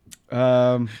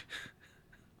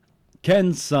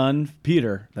 Ken's son,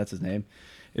 Peter, that's his name,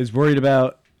 is worried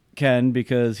about Ken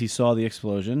because he saw the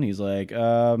explosion. He's like,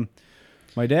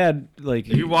 my dad, like...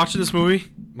 Are you watching this movie?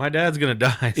 My dad's gonna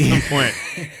die at some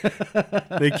point.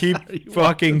 They keep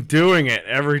fucking doing it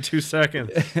every 2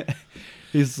 seconds.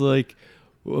 He's like,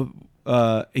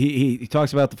 he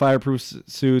talks about the fireproof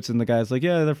suits, and the guy's like,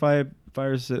 yeah, they're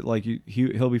fire suit, like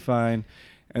he'll be fine.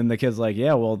 And the kid's like,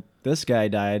 yeah, well, this guy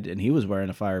died, and he was wearing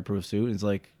a fireproof suit. And he's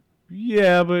like,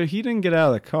 yeah, but he didn't get out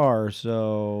of the car,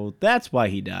 so that's why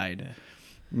he died.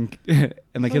 And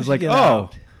the kid's like, get oh,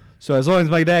 out. so as long as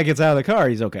my dad gets out of the car,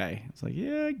 he's okay. It's like,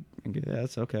 yeah,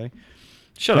 that's okay.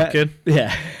 Shut up, kid.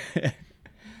 Yeah.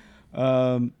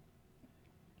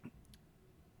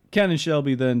 Ken and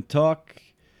Shelby then talk,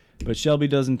 but Shelby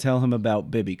doesn't tell him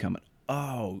about Bibby coming.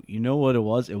 Oh, you know what it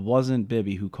was? It wasn't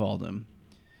Bibby who called him.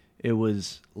 It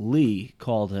was Lee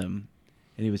called him,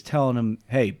 and he was telling him,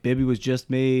 "Hey, Bibby was just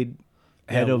made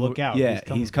head Yeah, over. look out. Yeah,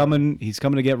 He's coming. He's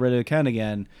coming to get rid of Ken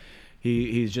again.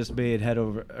 He's just made head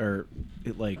over or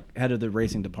like head of the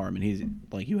racing department. He's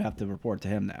like, you have to report to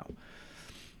him now."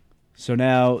 So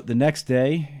now the next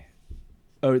day,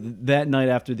 or that night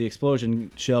after the explosion,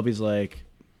 Shelby's like,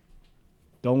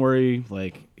 "Don't worry."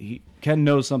 Like Ken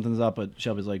knows something's up, but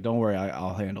Shelby's like, "Don't worry,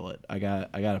 I'll handle it. I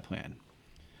got a plan."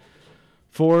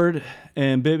 Ford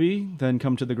and Bibby then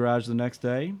come to the garage the next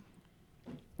day.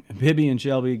 Bibby and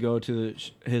Shelby go to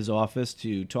his office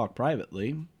to talk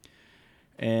privately,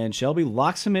 and Shelby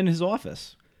locks him in his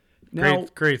office. Now,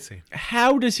 Great scene.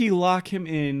 how does he lock him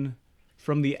in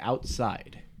from the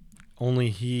outside? Only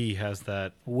he has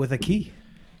that. With a key.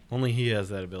 Only he has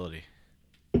that ability.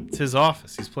 It's his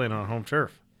office. He's playing on home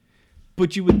turf.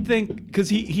 But you would think, because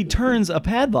he turns a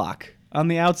padlock on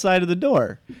the outside of the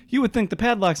door, you would think the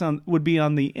padlocks would be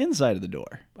on the inside of the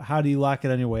door How do you lock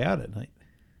it on your way out at night?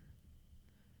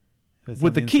 If it's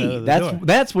with on the inside key. of the door.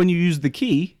 That's when you use the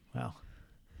key, Wow.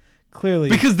 Clearly,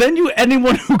 because then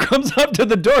anyone who comes up to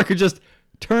the door could just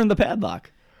turn the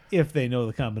padlock. if they know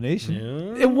the combination.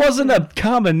 Yeah. It wasn't a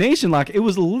combination lock. It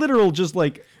was literal, just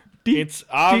like beep, It's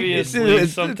obviously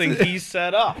it's- something he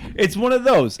set up. It's one of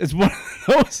those. It's one of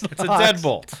those. It's a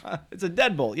deadbolt. It's a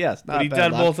deadbolt. Yes, not But he a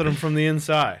padlock. deadbolted him from the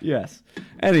inside. Yes.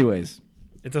 Anyways,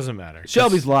 It doesn't matter.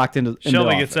 Shelby's locked into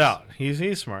Shelby the gets office. out.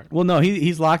 He's smart. Well, no,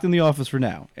 he's locked in the office for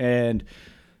now, and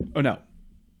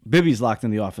Bibby's locked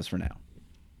in the office for now.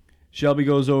 Shelby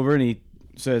goes over and he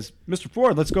says, "Mr.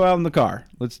 Ford, let's go out in the car.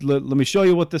 Let me show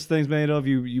you what this thing's made of.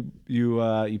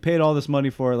 You paid all this money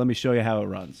for it. Let me show you how it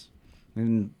runs."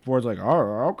 And Ford's like,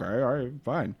 oh, okay, all right,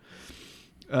 fine.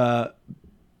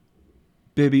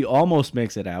 Bibby almost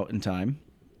makes it out in time,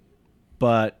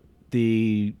 but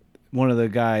one of the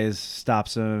guys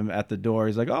stops him at the door.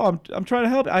 He's like, "Oh, I'm trying to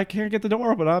help. I can't get the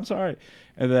door open. I'm sorry."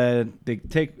 And then they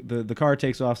take the car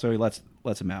takes off, so he lets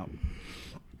him out.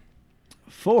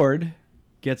 Ford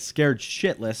gets scared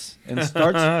shitless and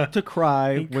starts to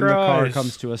cry when the car cries.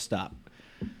 comes to a stop.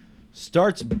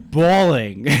 Starts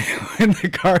bawling when the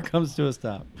car comes to a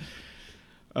stop.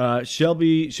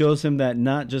 Shelby shows him that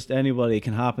not just anybody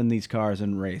can hop in these cars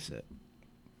and race it.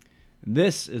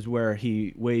 This is where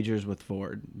he wagers with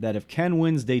Ford that if Ken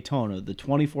wins Daytona, the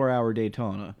 24-hour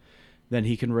Daytona, then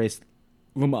he can race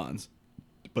Le Mans.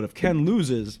 But if Ken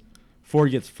loses,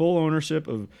 Ford gets full ownership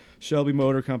of Shelby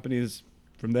Motor Companies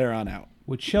from there on out.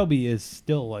 Which Shelby is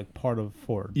still like part of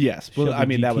Ford. Yes, but Shelby I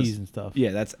mean that GTs was and stuff.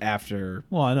 Yeah, that's after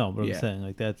Well, I know, but Yeah. I'm saying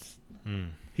like that's.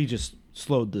 he just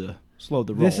slowed the roll.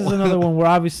 This is another one where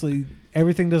obviously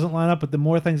everything doesn't line up, but the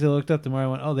more things I looked up, the more I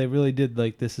went, oh, they really did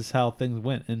like this is how things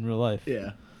went in real life.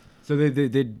 Yeah. So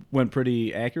they went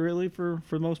pretty accurately for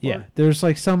the most part. Yeah, there's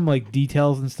like some like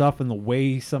details and stuff, and the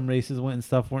way some races went and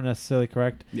stuff weren't necessarily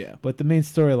correct. Yeah. But the main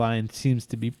storyline seems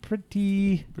to be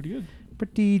pretty Pretty good.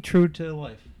 pretty true to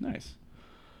life. Nice.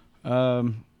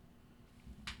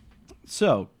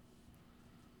 So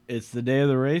it's the day of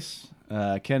the race.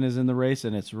 Ken is in the race,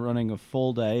 and it's running a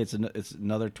full day. It's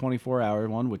another 24-hour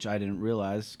one, which I didn't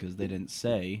realize because they didn't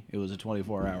say it was a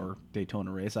 24-hour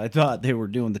Daytona race. I thought they were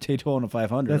doing the Daytona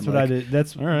 500. That's I'm what I like, did.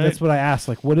 That's all right. that's what I asked.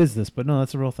 Like, what is this? But no,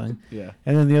 that's a real thing. Yeah.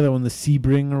 And then the other one, the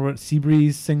Sebring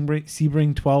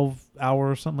 12-hour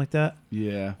or something like that.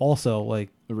 Yeah. Also, like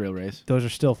A real race. those are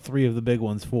still three of the big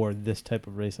ones for this type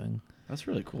of racing. That's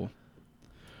really cool.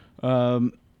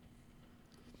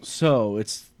 So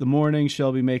it's the morning.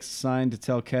 Shelby makes a sign to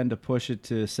tell Ken to push it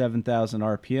to 7,000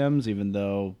 RPMs, even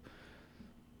though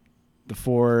the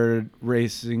Ford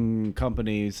Racing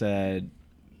Company said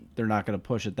they're not going to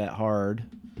push it that hard.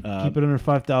 Keep it under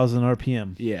 5,000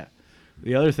 RPM. Yeah.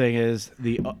 The other thing is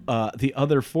the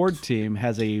other Ford team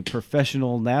has a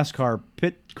professional NASCAR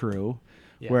pit crew,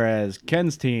 Yeah. whereas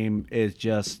Ken's team is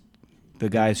just the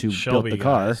guys who Shelby built the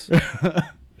car. guys.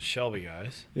 Shelby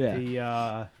guys. Yeah.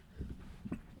 The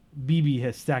BB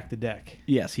has stacked the deck.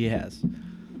 Yes, he has.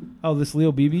 Oh, this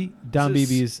Leo BB? Don This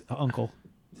is- BB's uncle.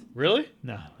 Really?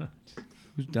 No.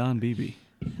 Who's Don Beebe?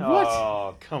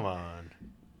 Oh, come on.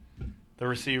 The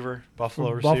receiver,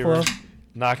 Buffalo From receiver, Buffalo?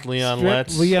 knocked Leon Strip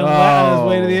Letts. Leon Lett on his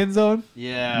way to the Oh. end zone?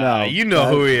 Yeah, No, you know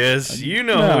who he is. You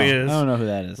know who he is. I don't know who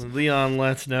that is. Leon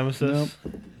Lett's nemesis.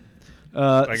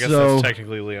 I guess so, that's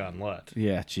technically Leon Lett.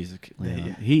 yeah, Jesus.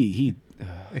 Yeah. He.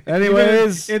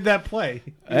 Anyways, in that play.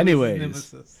 He was his Anyways.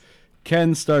 nemesis.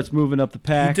 Ken starts moving up the He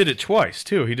pack. did it twice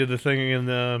too. He did the thing in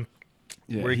the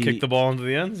Yeah, where he kicked the ball into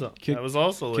the end zone. kicked- That was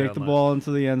also Leon kicked the Lett. ball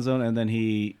into the end zone, and then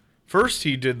he First,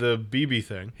 he did the BB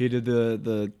thing. did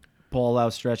the ball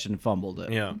out stretch and fumbled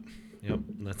it. Yeah. Yep.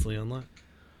 That's Leon Lett.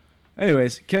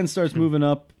 Anyways, Ken starts moving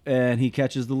up, and he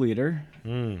catches the leader.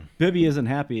 Mm. Bibby isn't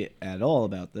happy at all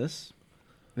about this.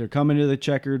 They're coming to the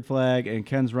checkered flag, and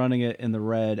Ken's running it in the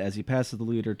red as he passes the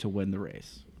leader to win the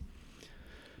race.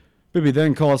 Bibby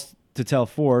then calls to tell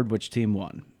Ford which team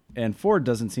won. And Ford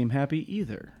doesn't seem happy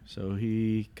either. So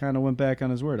he kind of went back on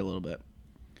his word a little bit.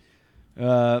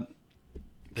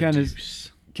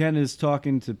 Ken is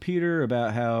talking to Peter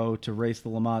about how to race the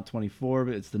Le Mans 24,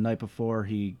 but it's the night before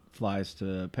he flies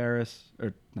to Paris,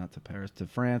 or not to Paris, to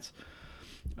France.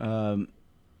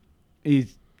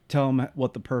 He's telling him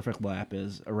what the perfect lap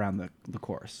is around the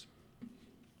course.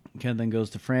 Ken then goes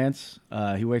to France.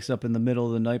 He wakes up in the middle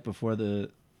of the night before the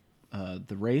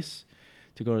race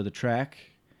to go to the track.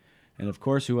 And of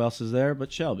course, who else is there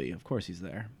but Shelby? Of course he's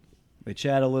there. They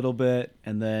chat a little bit,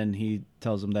 and then he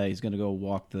tells him that he's going to go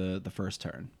walk the first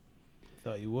turn.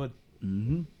 Thought you would.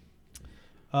 Mm-hmm.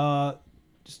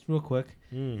 Just real quick.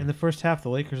 In the first half, the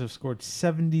Lakers have scored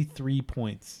 73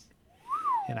 points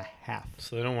and a half.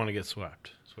 So they don't want to get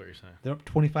swept. That's what you're saying. They're up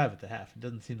 25 at the half. It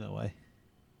doesn't seem that way.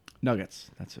 Nuggets,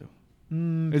 that's who.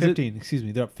 Is it- 15. Excuse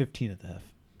me. They're up 15 at the half.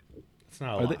 It's not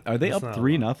a Are lot. they That's up not a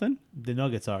 3-0? lot. The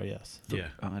Nuggets are, yes. Yeah.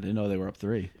 Oh, I didn't know they were up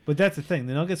 3. But that's the thing.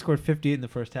 The Nuggets scored 58 in the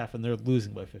first half, and they're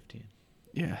losing by 15.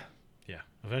 Yeah. Yeah.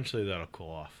 Eventually that'll cool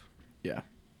off. Yeah.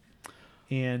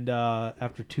 And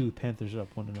after 2, Panthers are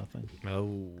up 1-0.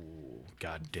 Oh,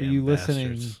 goddamn. For you listening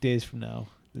bastards. days from now,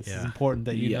 this is Yeah. important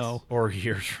that you Yes. know. Or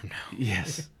years from now.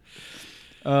 Yes.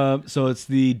 So it's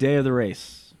the day of the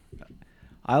race.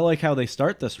 I like how they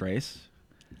start this race.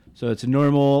 So it's a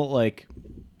normal,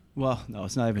 well, no,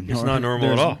 it's not even normal. It's not normal at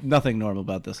There's all. Nothing normal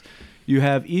about this. You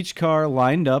have each car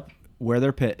lined up where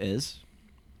their pit is.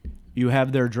 you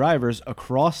have their drivers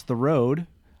across the road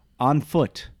on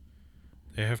foot.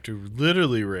 They have to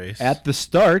literally race. At the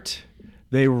start,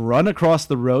 they run across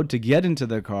the road to get into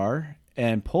the car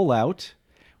and pull out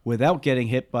without getting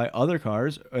hit by other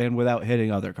cars and without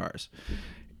hitting other cars.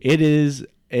 It is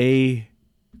a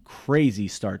crazy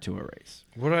start to a race.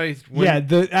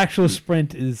 The actual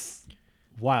sprint is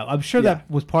wild. I'm sure Yeah. that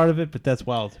was part of it, but that's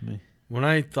wild to me. When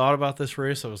I thought about this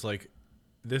race, I was like,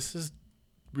 this is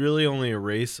really only a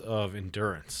race of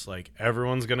endurance. Like,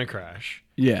 everyone's going to crash.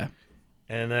 Yeah.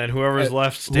 And then whoever's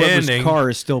left Whoever's standing, car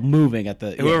is still moving at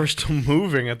the whoever's still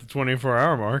moving at the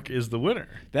 24-hour mark is the winner.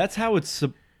 That's how it's.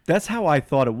 That's how I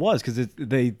thought it was because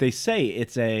they say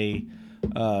it's a,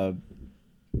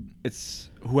 it's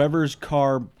whoever's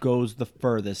car goes the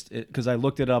furthest. Because I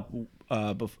looked it up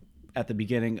at the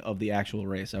beginning of the actual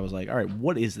race. I was like, all right,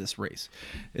 what is this race?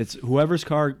 It's whoever's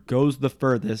car goes the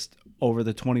furthest over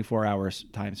the 24 hours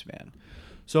time span.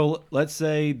 So let's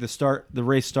say the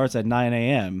race starts at 9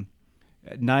 a.m.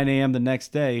 At 9 a.m. the next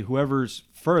day, whoever's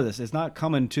furthest is not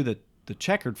coming to the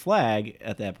checkered flag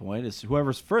at that point. It's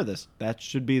whoever's furthest. That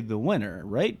should be the winner,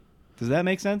 right? Does that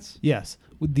make sense? Yes.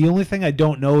 The only thing I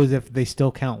don't know is if they still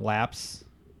count laps.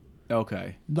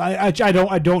 Okay. I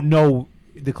don't know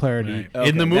the clarity. Right.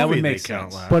 In the movie, that would they make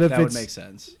count sense. laps. But if that would it's- make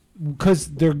sense. Because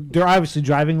they're obviously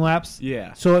driving laps.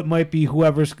 Yeah. So it might be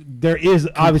whoever's there is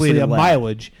obviously Completed a lap.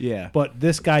 mileage. Yeah. But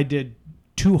this guy did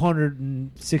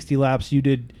 260 laps. You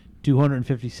did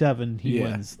 257. He Yeah.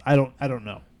 wins. I don't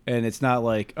know. And it's not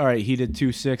like, all right, he did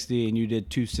 260 and you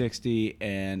did 260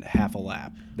 and half a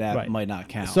lap. That Right. might not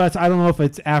count. So that's I don't know if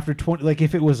it's after 20. Like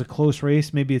if it was a close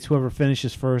race, maybe it's whoever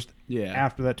finishes first. Yeah.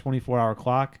 After that 24-hour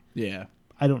clock. yeah.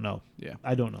 I don't know. Yeah.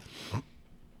 I don't know.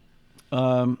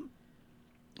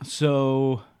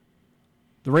 So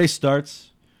the race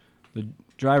starts. The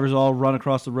drivers all run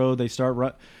across the road. They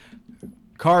start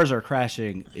cars are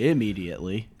crashing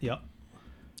immediately. Yep.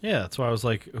 Yeah, that's why I was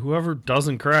like, whoever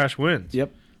doesn't crash wins.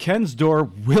 Yep. Ken's door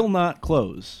will not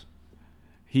close.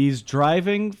 He's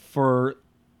driving for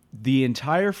the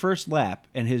entire first lap,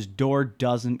 and his door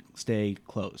doesn't stay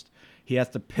closed. He has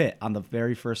to pit on the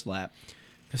very first lap.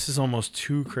 This is almost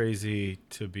too crazy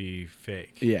to be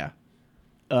fake. Yeah.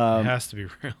 It has to be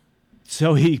real.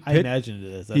 So he I pit, imagine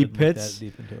it is. I he didn't look pits, that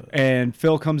deep into it. and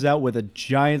Phil comes out with a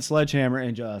giant sledgehammer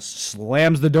and just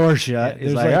slams the door shut. Yeah, He's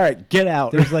there's like, like- all right, get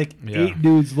out. There's like Yeah. 8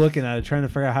 dudes looking at it, trying to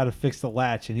figure out how to fix the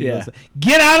latch, and he Yeah. goes,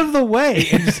 "Get out of the way!"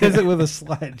 and just hits it with a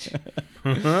sledge.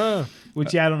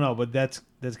 Which I don't know, but that's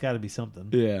got to be something.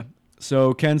 Yeah.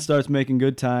 So Ken starts making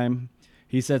good time.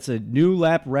 He sets a new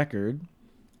lap record.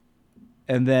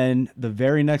 And then the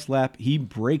very next lap, he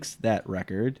breaks that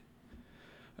record.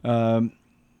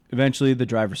 Eventually, the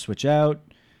drivers switch out.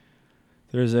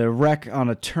 There's a wreck on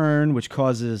a turn, which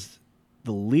causes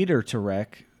the leader to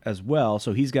wreck as well.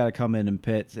 So he's got to come in and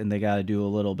pit, and they got to do a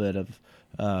little bit of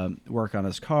work on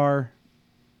his car.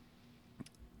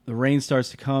 The rain starts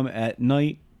to come at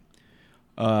night.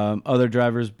 Other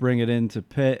drivers bring it into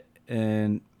pit,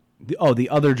 and the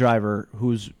other driver,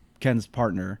 who's Ken's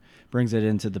partner, brings it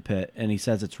into the pit, and he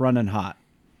says it's running hot.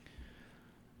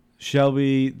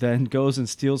 Shelby then goes and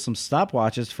steals some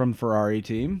stopwatches from the Ferrari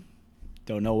team.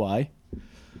 Don't know why.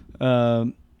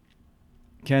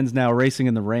 Ken's now racing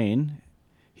in the rain.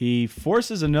 He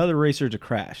forces another racer to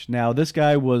crash. Now, this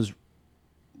guy was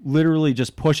literally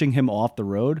just pushing him off the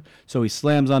road, so he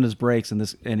slams on his brakes,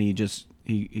 and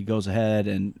he goes ahead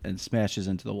and smashes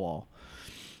into the wall.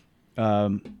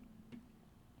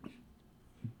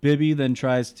 Bibby then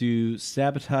tries to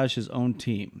sabotage his own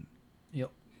team. Yep.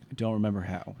 I don't remember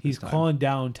how. He's this time. calling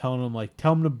down, telling him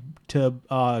tell him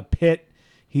to pit.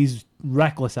 He's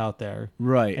reckless out there,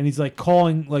 Right. and he's like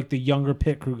calling like the younger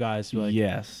pit crew guys. To be like,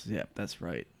 Yes. Yep. That's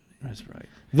right. That's right.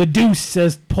 The Deuce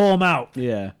says pull him out,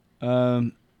 Yeah.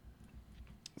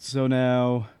 So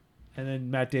now, and then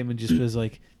Matt Damon just was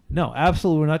like, "No,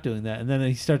 absolutely, we're not doing that." And then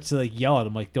he starts to like yell at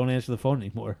him, like, "Don't answer the phone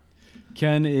anymore."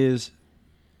 Ken is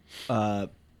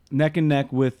neck and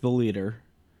neck with the leader,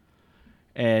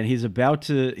 and he's about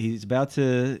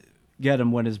to get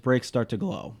him when his brakes start to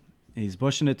glow. He's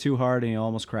pushing it too hard, and he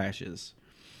almost crashes.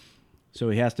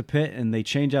 So he has to pit, and they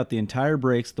change out the entire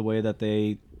brakes the way that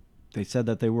they said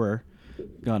that they were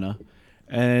gonna.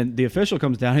 And the official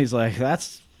comes down. He's like,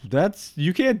 "That's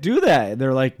you can't do that." And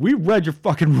they're like, "We read your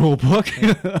fucking rule book."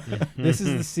 This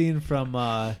is the scene from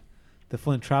the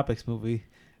Flint Tropics movie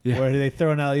Yeah. where they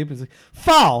throw an alley oop and it's like,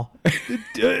 foul!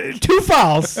 2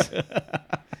 fouls!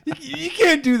 You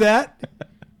can't do that.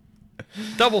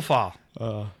 Double foul.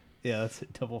 Yeah, that's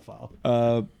it. Double foul.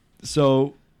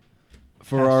 So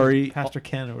Ferrari, Pastor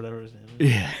Ken or whatever his name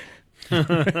is.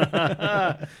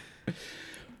 yeah.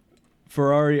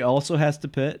 Ferrari also has to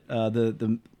pit.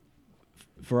 The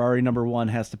Ferrari number 1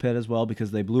 has to pit as well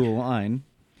because they blew a line.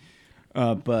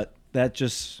 But that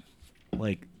just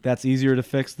that's easier to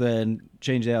fix than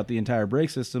change out the entire brake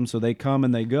system. So they come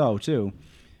and they go too.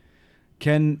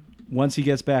 Ken, once he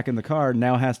gets back in the car,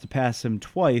 now has to pass him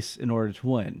twice in order to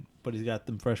win. But he's got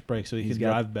them fresh brakes, so he can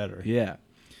drive better. Yeah.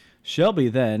 Shelby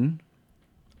then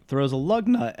throws a lug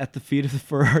nut at the feet of the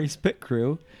Ferrari's pit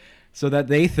crew so that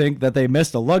they think that they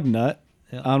missed a lug nut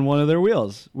on one of their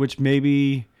wheels, which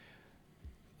maybe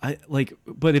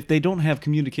but if they don't have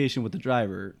communication with the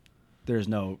driver, there's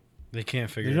no They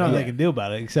can't figure There's it nothing out. they can do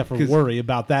about it except for worry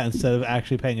about that instead of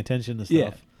actually paying attention to stuff.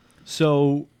 Yeah.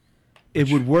 So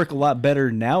it would work a lot better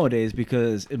nowadays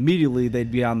because immediately they'd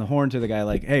be on the horn to the guy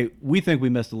like, hey, we think we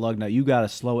missed a lug nut. You got to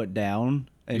slow it down.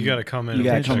 And You gotta come in You and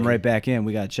got to come check right it. back in.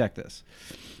 We got to check this.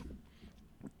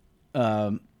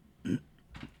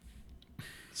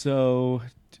 So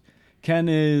Ken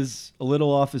is a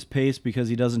little off his pace because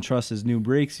he doesn't trust his new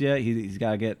brakes yet. He's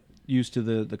got to get used to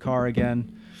the car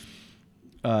again.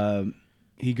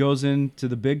 He goes into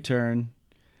the big turn,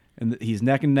 and he's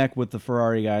neck and neck with the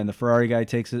Ferrari guy, and the Ferrari guy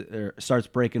starts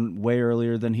braking way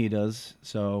earlier than he does.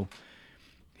 So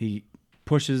he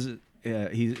pushes.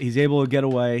 He's able to get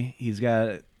away. He's got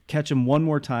to catch him one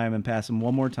more time and pass him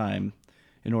one more time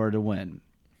in order to win.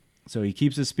 So he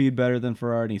keeps his speed better than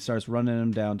Ferrari, and he starts running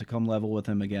him down to come level with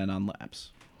him again on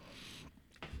laps.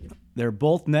 They're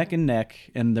both neck and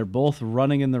neck, and they're both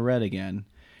running in the red again.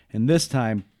 And this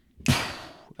time,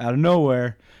 out of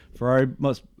nowhere, Ferrari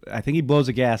I think he blows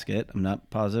a gasket. I'm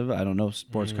not positive. I don't know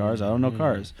sports cars. I don't know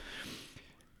cars.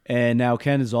 And now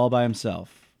Ken is all by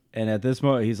himself. And at this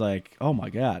moment, he's like, oh, my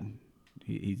God.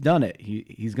 He's done it.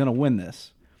 He's going to win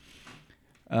this.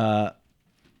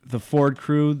 The Ford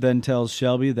crew then tells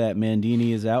Shelby that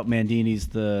Mandini is out. Mandini's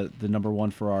the number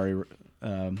 1 Ferrari.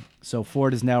 So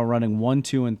Ford is now running 1,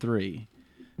 2, and 3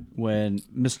 when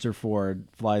Mr. Ford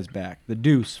flies back. The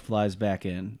Deuce flies back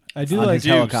in. I do on like his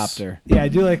helicopter. Yeah, I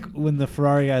do like when the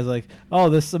Ferrari guy's like, "Oh,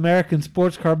 this American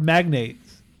sports car magnate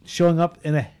showing up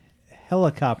in a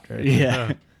helicopter."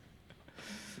 Yeah.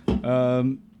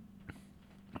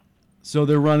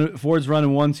 So Ford's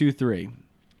running 1, 2, 3.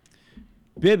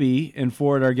 Bibby and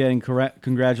Ford are getting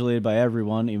congratulated by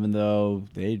everyone, even though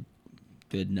they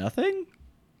did nothing.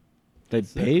 They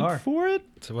their paid car. for it.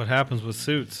 So what happens with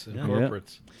suits and Yeah.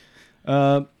 corporates?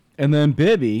 And then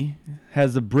Bibby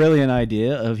has the brilliant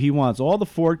idea of he wants all the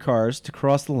Ford cars to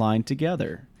cross the line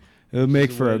together. It would make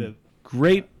a for way a to-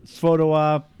 great photo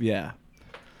op. Yeah.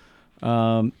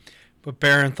 But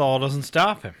Barenthal doesn't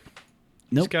stop him.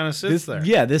 Nope. Just kind of sits there.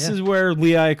 Yeah, this is where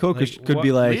Lee Iacocca could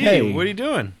be like, Lee, hey, what are you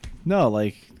doing? no,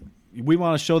 like, we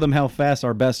want to show them how fast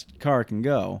our best car can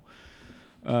go.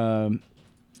 But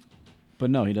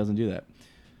no, he doesn't do that.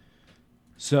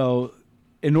 So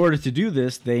in order to do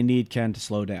this, they need Ken to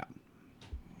slow down.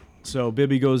 So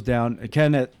Bibby goes down.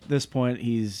 Ken, at this point,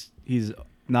 he's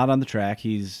not on the track.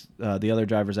 He's the other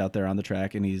driver's out there on the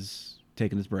track, and he's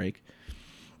taking his break.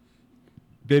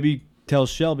 Bibby tells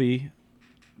Shelby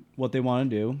what they want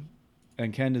to do,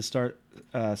 and Ken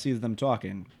sees them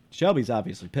talking. Shelby's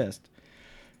obviously pissed.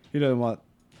 He doesn't want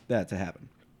that to happen.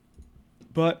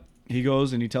 But he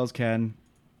goes and he tells Ken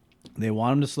they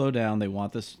want him to slow down. They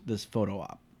want this photo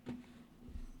op.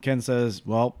 Ken says,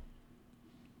 well,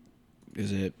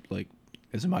 is it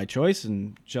my choice?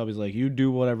 And Shelby's like, you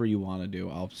do whatever you want to do.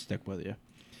 I'll stick with you.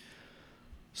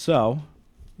 So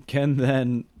Ken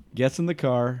then gets in the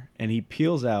car and he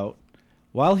peels out.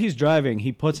 While he's driving,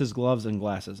 he puts his gloves and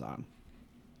glasses on.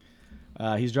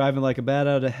 He's driving like a bat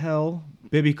out of hell.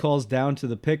 Bibby calls down to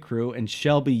the pit crew, and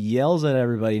Shelby yells at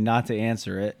everybody not to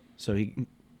answer it, so he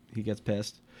gets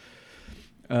pissed.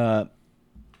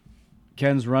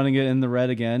 Ken's running it in the red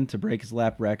again to break his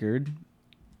lap record.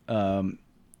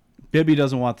 Bibby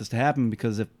doesn't want this to happen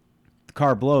because if the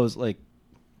car blows,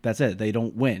 that's it. They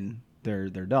don't win. They're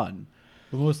done.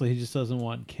 But mostly he just doesn't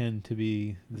want Ken to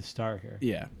be the star here.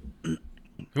 Yeah.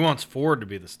 He wants Ford to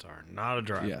be the star, not a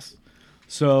driver. Yes.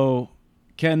 So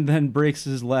Ken then breaks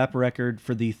his lap record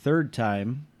for the 3rd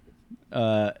time,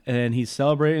 and he's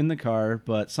celebrating in the car,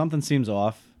 but something seems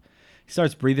off. He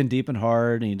starts breathing deep and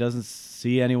hard, and he doesn't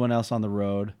see anyone else on the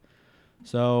road.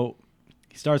 So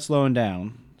he starts slowing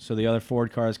down so the other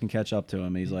Ford cars can catch up to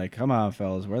him. He's like, come on,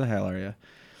 fellas, where the hell are you?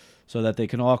 So that they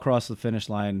can all cross the finish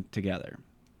line together.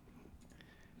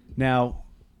 Now,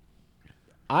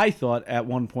 I thought at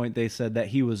one point they said that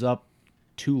he was up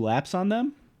 2 laps on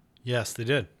them. Yes, they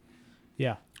did.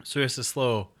 Yeah. So he has to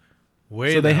slow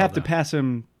way. So they the hell have to down. pass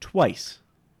him twice.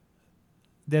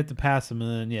 They have to pass him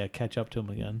and then, catch up to him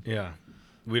again. Yeah.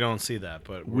 We don't see that,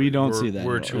 but don't see that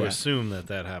We're at all, to yeah. assume that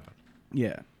happened.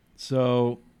 Yeah.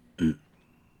 So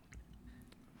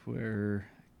where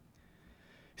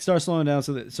he starts slowing down,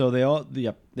 so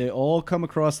they all come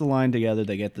across the line together.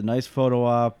 They get the nice photo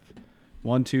op.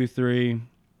 1, 2, 3.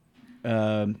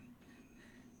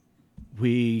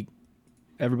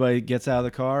 Everybody gets out of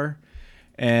the car,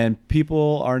 and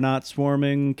people are not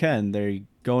swarming Ken. They're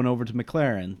going over to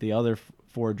McLaren, the other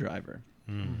Ford driver.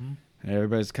 Mm-hmm. And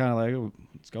everybody's kind of like, oh,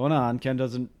 what's going on? Ken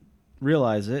doesn't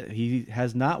realize it. He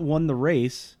has not won the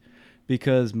race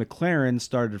because McLaren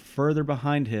started further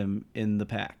behind him in the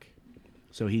pack.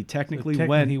 So he technically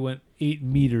went... He went 8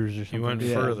 meters or something. He went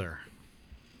Yeah. further.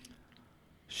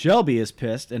 Shelby is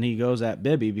pissed, and he goes at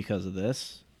Bibby because of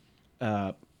this.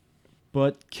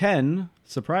 But Ken,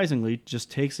 surprisingly, just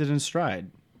takes it in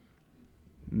stride.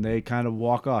 And they kind of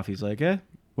walk off. He's like,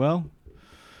 well,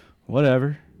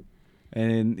 whatever.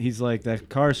 And he's like, that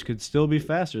car could still be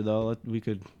faster, though. We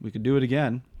could do it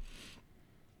again.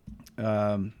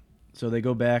 So they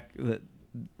go back.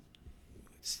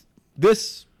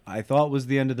 This, I thought, was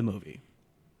the end of the movie.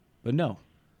 But no.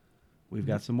 We've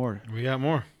got some more. We got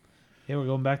more. Yeah, we're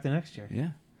going back to next year. Yeah.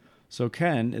 So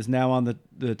Ken is now on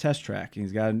the test track.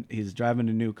 He's driving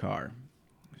a new car.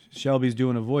 Shelby's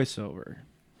doing a voiceover.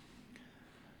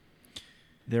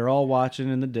 They're all watching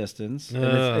in the distance. And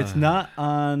it's not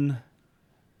on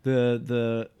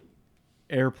the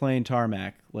airplane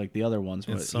tarmac like the other ones.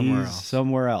 But It's somewhere he's else.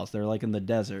 somewhere else. They're like in the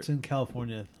desert. It's in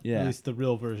California. Yeah. At least the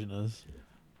real version is.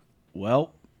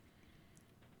 Well,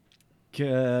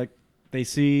 they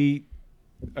see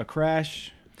a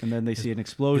crash, and then they see an His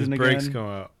explosion brakes again. go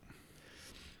out.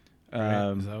 Right?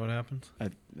 Is Um, that what happens? I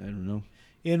don't know.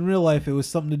 In real life, it was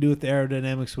something to do with the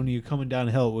aerodynamics. When you're coming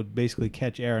downhill, it would basically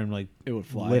catch air and like It would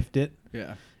fly. lift it.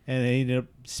 Yeah. And they ended up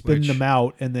spinning Which- them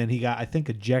out, and then he got, I think,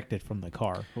 ejected from the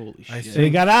car. Holy I shit. So he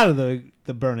got out of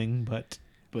the burning, but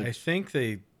But I think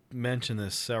they mention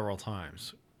this several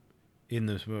times in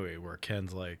this movie where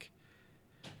Ken's like,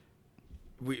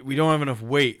 we don't have enough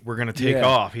weight. We're going to take Yeah.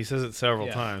 off. He says it several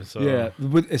Yeah. times. So yeah,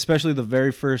 especially the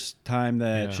very first time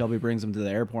that Yeah. Shelby brings him to the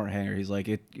airport hangar, he's like,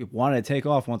 it wanted to take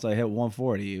off once I hit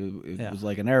 140. It Yeah. was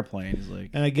like an airplane. He's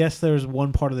like, and I guess there's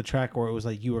one part of the track where it was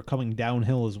like you were coming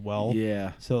downhill as well.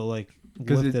 yeah. So it like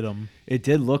 'Cause lifted him. It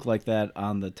did look like that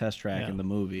on the test track Yeah. in the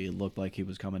movie. It looked like he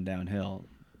was coming downhill.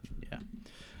 Yeah.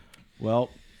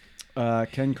 Well,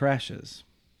 Ken crashes.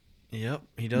 Yep,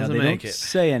 he Now, doesn't they make don't it.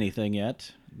 say anything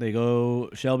yet. They go.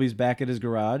 Shelby's back at his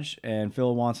garage, and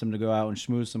Phil wants him to go out and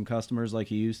schmooze some customers like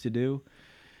he used to do,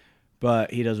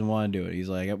 but he doesn't want to do it. He's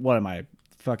like, "What am I,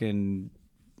 fucking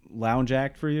lounge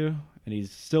act for you?" And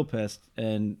he's still pissed.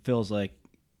 And Phil's like,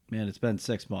 "Man, it's been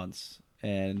 6 months,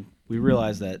 and we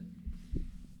realize that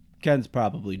Ken's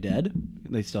probably dead."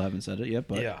 They still haven't said it yet,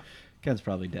 but Yeah. Ken's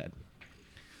probably dead.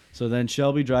 So then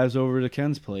Shelby drives over to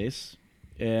Ken's place,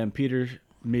 and Peter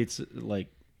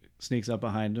sneaks up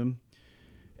behind him,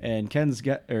 and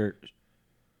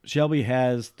Shelby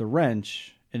has the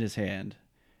wrench in his hand,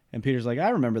 and Peter's like, "I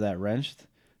remember that wrench.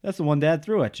 That's the one Dad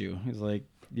threw at you." He's like,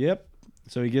 "Yep."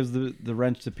 So he gives the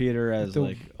wrench to Peter as The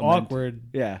like a awkward.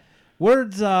 yeah,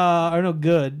 Words are no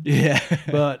good, yeah,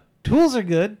 but tools are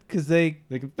good because they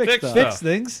they can fix Fix stuff. fix stuff.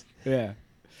 things. Yeah,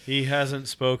 He hasn't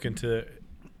spoken to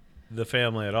the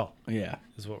family at all, yeah.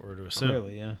 is what we're to assume.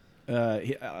 Clearly,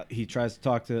 yeah. He tries to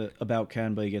talk about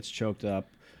Ken, but he gets choked up.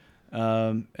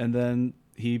 And then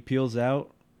he peels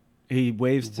out. He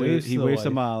waves to Waves to the wife.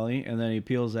 Molly, and then he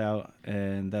peels out,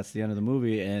 and that's the end of the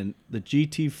movie. And the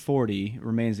GT40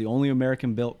 remains the only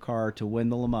American-built car to win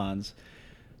the Le Mans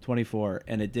 24,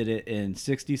 and it did it in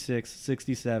 66,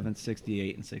 67,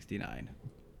 68, and 69.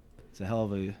 It's a hell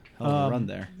of a run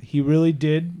there. He really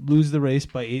did lose the race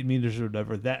by 8 meters or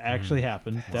whatever. That actually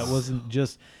happened. That wasn't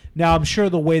just. Now I'm sure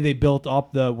the way they built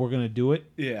up the "we're going to do it"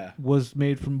 Yeah. was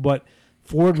made from. But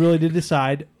Ford really did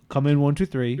decide come in 1, 2,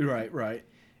 3, Right.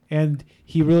 and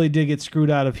he really did get screwed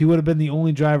out of. He would have been the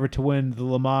only driver to win the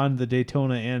Le Mans, the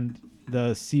Daytona, and the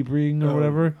Sebring or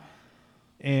whatever.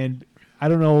 And I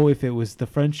don't know if it was the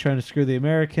French trying to screw the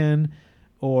American,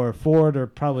 or Ford, or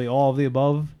probably all of the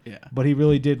above. Yeah. But he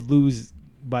really did lose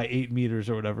by 8 meters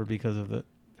or whatever because of it.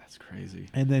 That's crazy.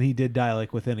 And then he did die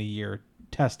like within a year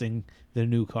testing the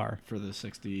new car. For the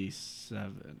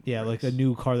 67. Yeah, like a race.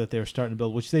 new car that they were starting to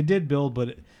build, which they did build, but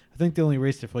I think they only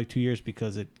raced it for like 2 years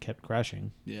because it kept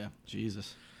crashing. Yeah,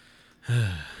 Jesus.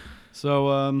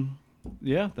 So,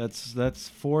 yeah, that's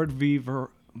Ford v.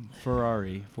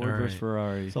 Ferrari. Ford All versus right.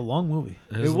 Ferrari. It's a long movie.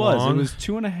 It was. long. It was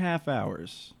 2.5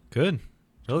 hours. Good.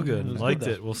 Real good. It was Liked good,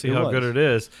 it. We'll see It how was. good it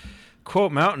is.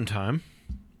 Quote Mountain Time.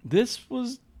 This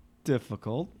was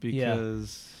difficult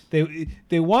because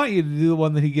They want you to do the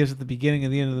one that he gives at the beginning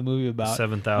and the end of the movie about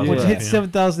 7,000. Once you hit RPM.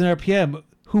 7,000 RPM,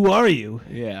 who are you?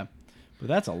 yeah, but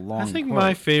that's a long. I think quote.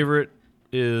 my favorite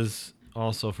is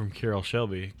also from Carroll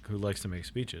Shelby, who likes to make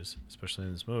speeches, especially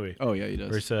in this movie. Oh yeah, he Where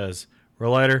he does. says, "We're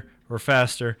lighter, we're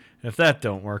faster, and if that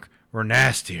don't work, we're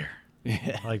nastier."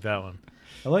 Yeah. I like that one.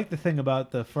 I like the thing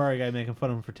about the Ferrari guy making fun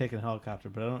of him for taking a helicopter,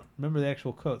 but I don't remember the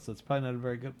actual quote, so it's probably not a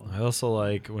very good one. I also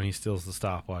like when he steals the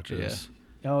stopwatches.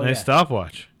 Oh, Nice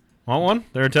stopwatch. Want one?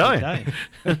 They're Italian.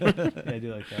 Yeah, I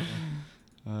do like that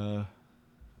one.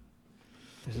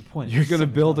 There's a point. You're gonna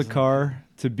build a 7,000. car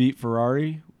to beat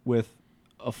Ferrari with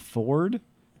a Ford?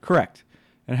 Correct.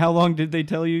 And how long did they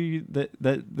tell you that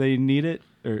they need it?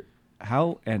 Or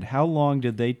how long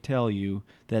did they tell you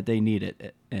that they need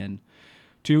it? In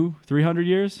 200-300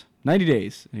 years? 90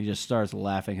 days. And he just starts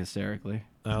laughing hysterically.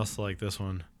 I also like this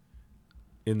one.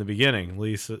 In the beginning,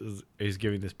 Lee is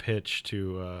giving this pitch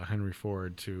to Henry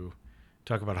Ford to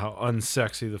talk about how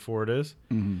unsexy the Ford is.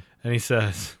 Mm-hmm. And he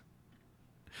says,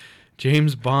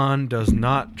 "James Bond does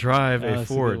not drive a that's a good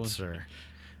Ford, one. sir."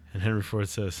 And Henry Ford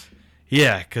says,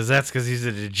 "Yeah, because he's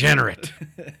a degenerate."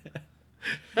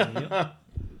 Yep.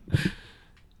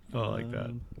 I like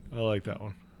that. I like that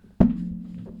one.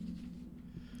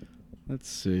 Let's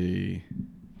see.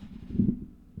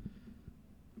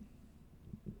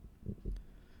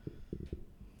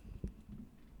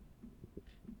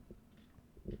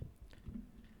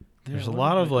 There's Yeah, a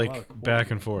lot of like a like lot of back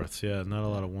quotes. and forths. Yeah, not a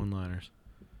lot of one-liners.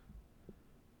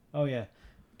 Oh, yeah.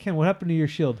 Ken, what happened to your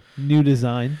shield? New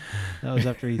design. That was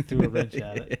after he threw a wrench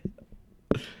at it.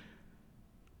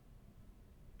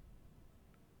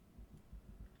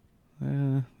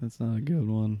 That's not a good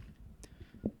one.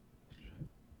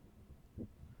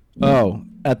 Oh,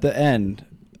 at the end,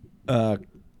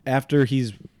 after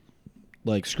he's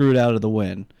like screwed out of the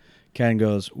win, Ken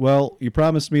goes, "Well, you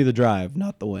promised me the drive,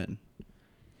 not the win."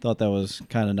 Thought that was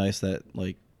kind of nice that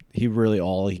like he really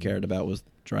all he cared about was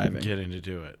driving. Getting to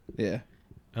do it. Yeah.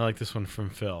 I like this one from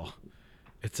Phil.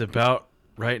 It's about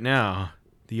right now.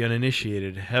 The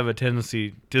uninitiated have a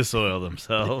tendency to dissoil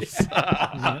themselves.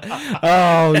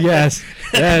 Oh yes,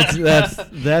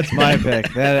 that's my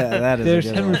pick. That is. There's a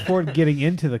good Henry one. Ford getting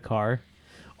into the car.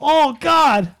 Oh,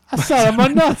 God! I sat on my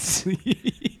nuts!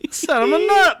 Set 'em a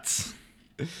nuts.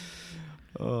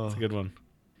 Oh. That's a good one.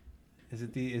 Is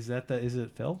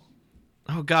it Phil?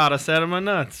 Oh God, I sat on my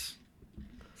nuts.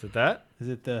 Is it that? Is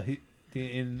it the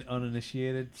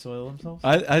uninitiated soil themselves?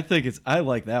 I think it's. I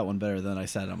like that one better than I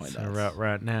sat on my So nuts.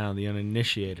 right now, the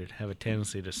uninitiated have a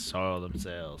tendency to soil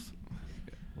themselves.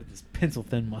 With his pencil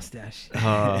thin mustache.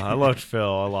 I loved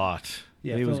Phil a lot.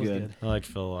 Yeah, he Phil was good. I liked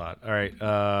Phil a lot. All right,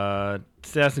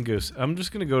 Stats and Goose. I'm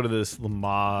just gonna go to this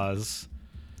Lamaze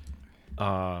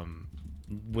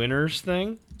winners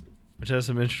thing, which has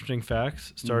some interesting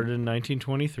facts. Started in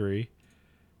 1923.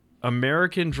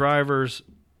 American drivers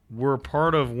were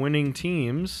part of winning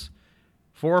teams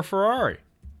for Ferrari.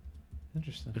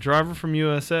 Interesting. A driver from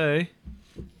USA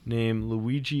named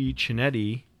Luigi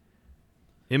Cinetti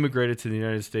immigrated to the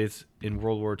United States in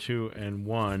World War II and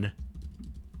won.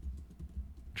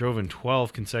 Drove in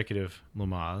 12 consecutive Le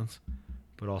Mans,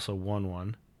 but also won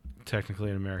one. Technically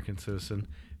an American citizen.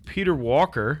 Peter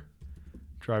Walker,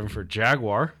 driving for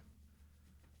Jaguar.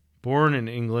 Born in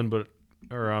England,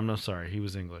 I'm not sorry, he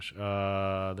was English.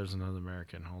 There's another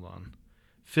American. Hold on.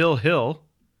 Phil Hill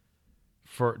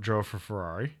drove for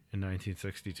Ferrari in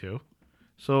 1962.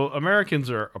 So Americans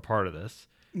are a part of this.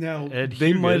 Now Ed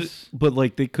they might, Hughes. but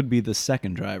like they could be the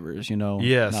second drivers, you know.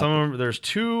 Yeah, not some of them, there's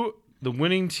two. The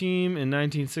winning team in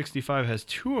 1965 has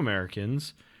two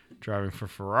Americans driving for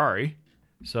Ferrari.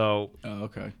 So Oh,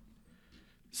 okay.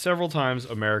 several times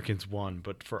Americans won,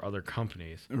 but for other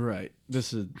companies. Right.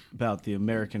 This is about the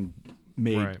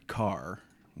American-made Right. car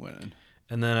winning.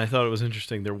 And then I thought it was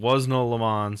interesting. There was no Le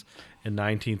Mans in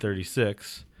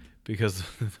 1936 because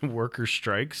of the worker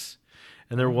strikes.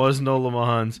 And there was no Le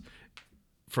Mans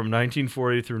from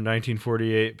 1940 through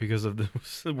 1948 because of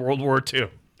the World War II.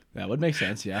 That would make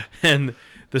sense, yeah. And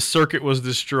the circuit was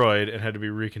destroyed and had to be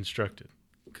reconstructed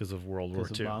because of World War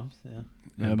Because II. of bombs, yeah.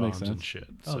 And That makes bombs and sense. shit.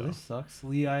 Oh, So. this sucks.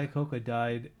 Lee Iacocca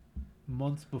died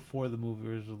months before the movie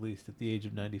was released at the age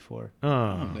of 94. Oh,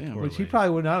 damn. poor Which he Lee.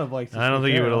 probably would not have liked. I don't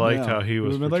think he would have liked how he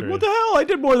was Would've been like, portrayed. what the hell? I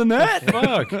did more than that.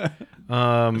 Fuck.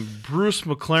 Bruce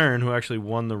McLaren, who actually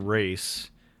won the race,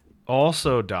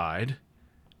 also died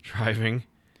driving.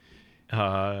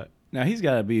 Now he's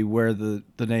got to be where the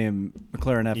name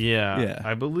McLaren F. Yeah,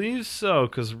 I believe so,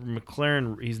 because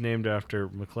McLaren, he's named after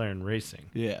McLaren Racing.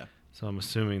 Yeah. So I'm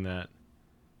assuming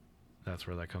that's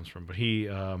where that comes from. But he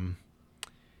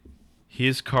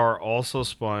His car also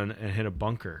spun and hit a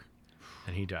bunker,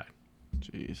 and he died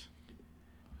Jeez.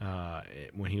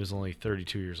 when he was only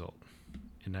 32 years old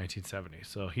in 1970.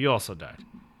 So he also died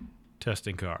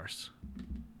testing cars.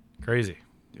 Crazy.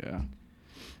 Yeah.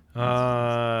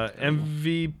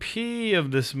 MVP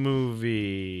of this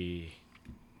movie.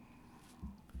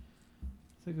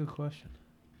 That's a good question.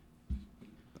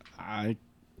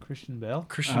 Christian Bale?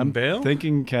 Christian I'm Bale?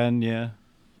 thinking Ken, yeah.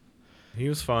 He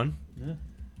was fun. Yeah.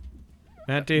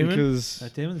 Matt Damon? Because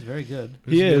Matt Damon's very good.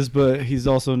 he is, but he's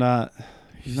also not.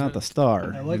 He's not the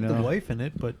star. I like you the know? wife in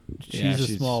it, but Yeah, she's a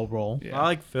she's- small role. Yeah. I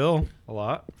like Phil a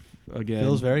lot. Again,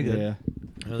 Phil's very good. Yeah,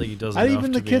 I don't think he does I enough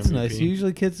even to the be kid's MVP. nice.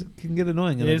 Usually kids can get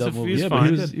annoying in Yeah, adult he's movies. He's yeah,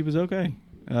 fine. but he was okay.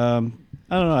 I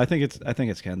don't know. I think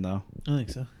it's Ken though. I think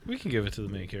so. We can give it to the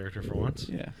main character for once.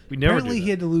 Yeah. We never Apparently, do he that.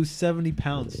 had to lose 70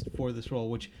 pounds for this role,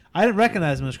 which I didn't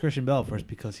recognize him as Christian Bale at first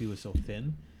because he was so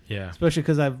thin. Yeah. Especially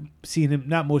because I've seen him,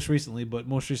 not most recently, but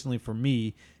most recently for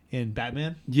me in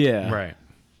Batman. Yeah. Right.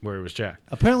 Where he was jacked.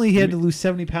 Apparently, he had to lose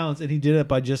 70 pounds, and he did it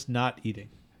by just not eating.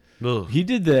 Ugh. He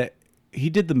did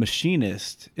the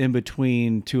Machinist in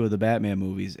between two of the Batman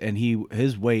movies, and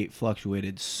his weight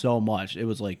fluctuated so much it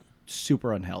was like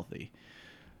super unhealthy.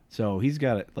 So he's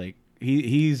got it like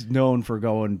he's known for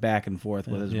going back and forth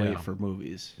with his Yeah. weight for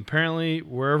movies. Apparently,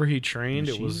 wherever he trained,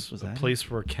 it Machinist, was was a that it? place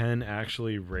where Ken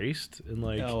actually raced. And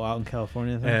like, Oh, out in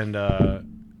California. I think.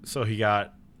 and so he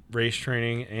got race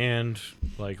training and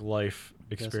like life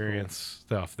experience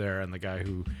stuff there. And the guy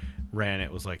who ran it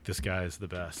was like, this guy is the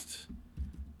best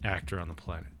actor on the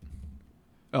planet.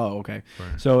 Oh, okay.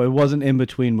 Right. So it wasn't in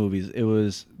between movies. It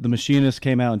was The Machinist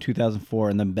came out in 2004,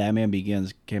 and then Batman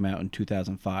Begins came out in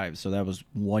 2005. So that was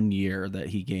 1 year that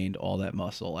he gained all that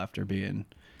muscle after being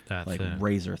That's like it.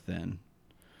 razor thin.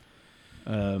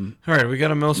 All right, we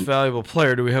got a most valuable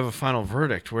player. Do we have a final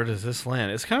verdict? Where does this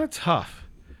land? It's kind of tough.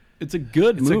 It's a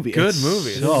good It's movie. a good It's movie.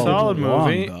 It's a so solid long,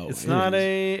 movie. though. It's It not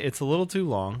is. It's a little too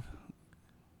long.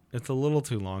 It's a little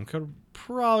too long. Could have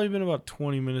probably been about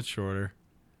 20 minutes shorter.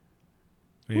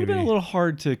 It would have been a little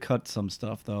hard to cut some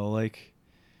stuff though. Like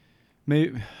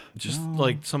maybe Just no.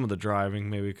 like some of the driving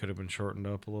maybe could have been shortened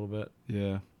up a little bit.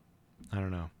 yeah. I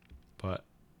don't know. But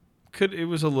it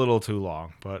was a little too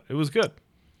long, but it was good.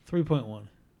 3.1.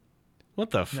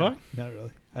 What the fuck? No, not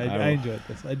really. I- I enjoyed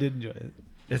this. I did enjoy it.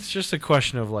 It's just a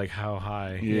question of like how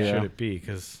high Yeah. should it be,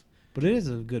 cuz But it is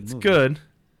a good it's movie. good,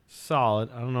 solid.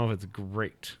 I don't know if it's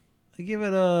great. I give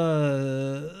it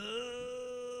a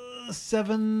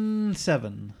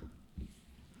 7.7.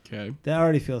 Okay. That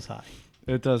already feels high.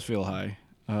 It does feel high.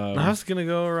 I was going to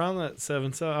go around that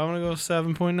 7, so I'm going to go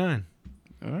 7.9.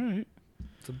 All right.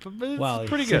 It's Wow,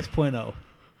 pretty good. 6.0.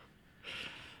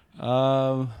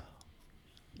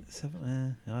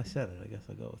 7. No, I said it. I guess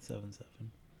I'll go with 7.7.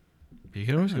 You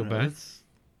can always I go don't know, back.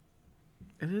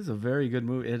 It is a very good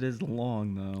movie. It is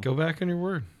long though. Go back on your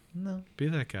word. No, Be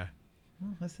that guy.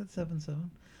 well, I said 7.7.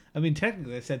 I mean,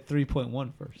 technically, I said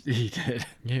 3.1 first. He did.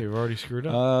 Yeah, you've already screwed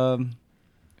up.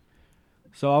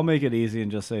 So I'll make it easy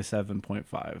and just say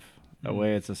 7.5. That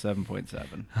way it's a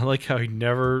 7.7. I like how he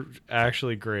never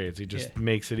actually grades. He just Yeah.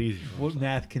 makes it easy for What himself.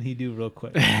 math can he do real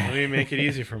quick? Let me make it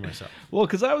easy for myself. Well,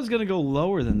 because I was gonna go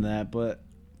lower than that, but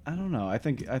I don't know. I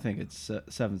think it's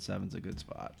 7.7's a good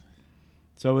spot.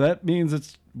 So that means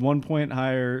it's 1 point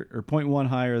higher or 0.1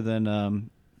 higher than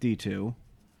D2.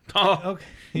 Oh, Okay,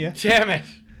 yeah, damn it.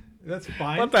 that's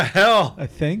fine. What the hell? I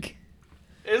think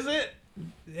Is it?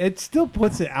 it still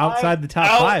puts it outside the top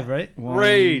out- 5, right?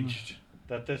 Raged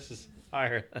that this is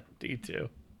higher than D2.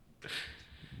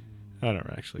 I don't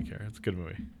actually care. It's a good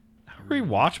movie. How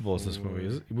rewatchable is this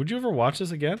movie? Would you ever watch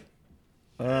this again?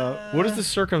 What is the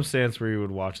circumstance where you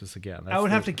would watch this again? I would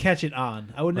have to catch it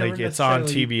on. I would never. like it's on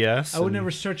necessarily- TBS. I would and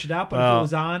never search it out, but if Well, it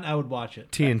was on, I would watch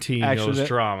it. TNT Actually, knows that-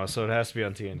 drama, so it has to be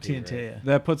on TNT. TNT, right? yeah.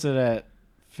 That puts it at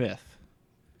 5th.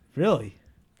 Really?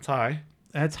 It's high.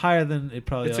 That's higher than it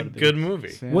probably It's ought a to be. good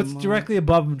movie. What's directly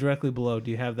above and directly below? Do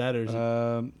you have that, or is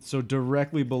it? So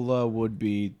directly below would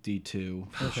be D2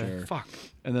 for Okay. sure. Fuck.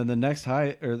 And then the next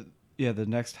the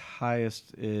next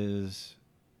highest is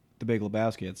The Big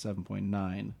Lebowski at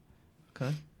 7.9.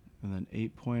 Okay. And then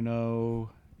 8.0,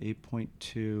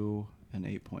 8.2, and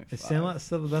 8.5. Is Sandlot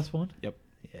still the best one? Yep.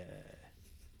 Yeah,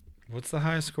 What's the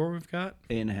highest score we've got?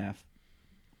 8.5.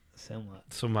 Sandlot.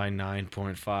 So my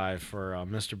 9.5 for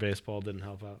Mr. Baseball didn't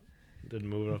help out. Didn't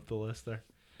move it up the list there.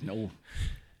 No.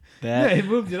 Yeah, That. he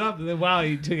moved it up, and then wow,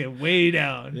 he took it way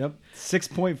down. Yep.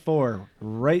 6.4.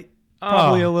 Right.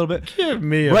 Probably Oh, a little bit. Give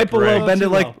me a Right break. below A Bend It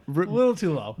little Like. too low. A little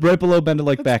too low. Right below Bend It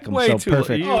Like That's Beckham. way So too low.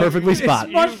 perfect. You- Perfectly It's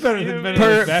spotted. much better than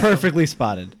Benedict Beckham. Perfectly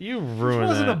spotted. You It ruined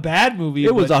wasn't that. a bad movie.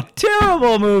 It was but a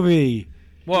terrible movie.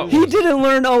 What? He was it? didn't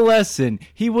learn a lesson.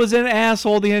 He was an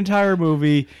asshole the entire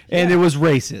movie, and it was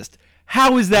racist.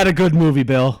 How is that a good movie,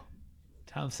 Bill?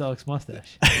 Tom Selleck's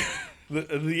mustache. The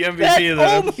MVP That of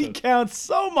that only episode. counts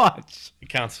so much. It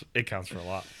counts for a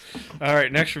lot. All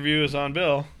right, next review is on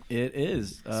Bill. It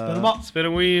is. Spin them up. Spin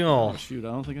a wheel. Oh, shoot, I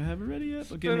don't think I have it ready yet.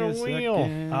 But Spin give me a a wheel.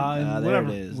 second. In There whatever,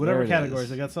 it is. whatever There it categories.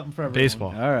 is. I got something for everyone.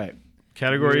 Baseball. All right.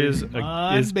 Category is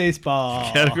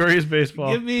Baseball. category is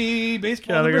baseball. Give me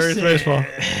baseball. Category is number baseball.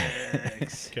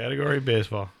 6. Category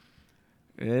baseball.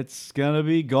 It's going to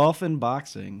be golf and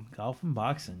boxing. Golf and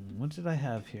boxing. What did I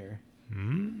have here?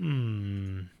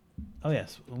 Mm. Oh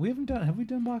yes, we haven't done. Have we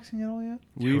done boxing at all yet?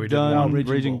 Yeah, we We've did done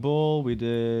Raging Raging Bull. We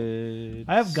did.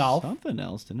 I have golf. Something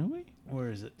else, didn't we? Where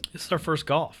is it? This is our first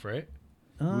golf, right?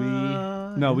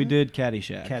 No, we did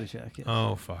Caddyshack. Caddyshack. Yes.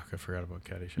 Oh fuck, I forgot about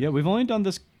Caddyshack. Yeah, we've only done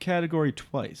this category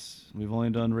twice. We've only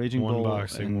done Raging One Bull.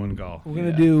 boxing, and- one golf. We're gonna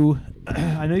Yeah. do.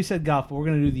 I know you said golf, but we're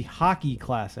gonna do the hockey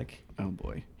classic. Oh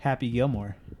boy. Happy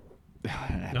Gilmore.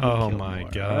 Oh my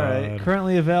god. All right.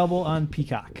 Currently available on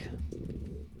Peacock.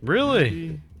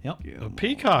 Really? Yep. A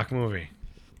Peacock movie.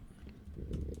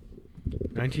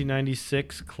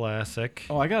 1996 classic.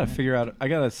 Oh, I gotta figure out. I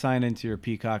gotta sign into your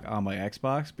Peacock on my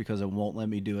Xbox because it won't let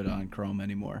me do it on Chrome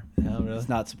anymore. Oh, really? It's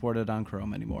not supported on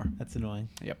Chrome anymore. That's annoying.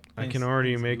 Yep. I can Thanks-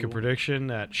 already thanks, make a Google. prediction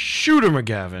that Shooter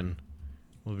McGavin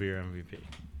will be your MVP.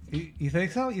 You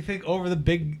think so? You think over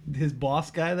his boss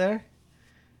guy there?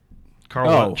 Carl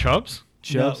Oh. what, Chubbs?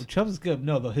 Chubbs? No, Chubbs is good.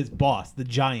 No, his boss, the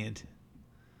giant.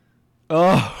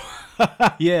 Oh,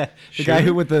 yeah. The guy Sure.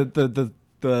 who with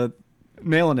the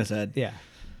nail in his head. Yeah.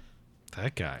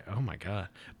 That guy. Oh my god.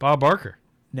 Bob Barker.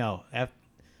 No.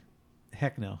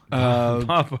 Heck no.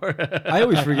 Bob Barker. I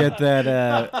always forget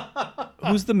that.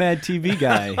 Who's the Mad TV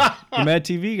guy? The Mad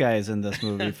TV guy is in this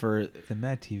movie for The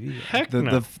Mad TV. Heck the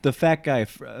no. the fat guy.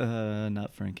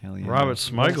 Not Frank Kelly. Robert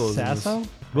Smigel is in this. Sasso?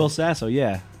 Will Sasso.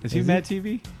 Yeah. Is he Is he? Mad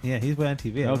TV? Yeah, he's on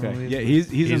TV. I don't know Okay. what Yeah,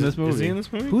 he's in this movie. Is he in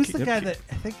this movie? Who's the Yep. guy that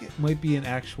I think it might be an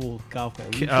actual golf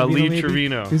guy? Lee maybe?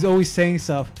 Trevino. Who's always saying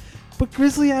stuff. But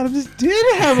Grizzly Adams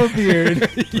did have a beard.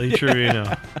 Lee Trevino.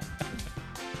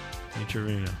 Lee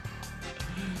Trevino.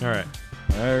 All right.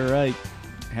 All right.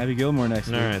 Happy Gilmore next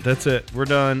All week. right. That's it. We're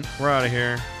done. We're out of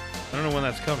here. I don't know when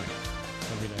that's coming.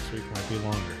 Maybe next week. Might be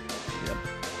longer. Yep.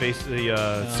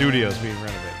 The studio's being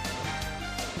renovated.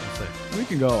 That's it. We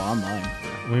can go online.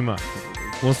 We might.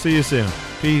 We'll see you soon.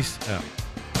 Peace out.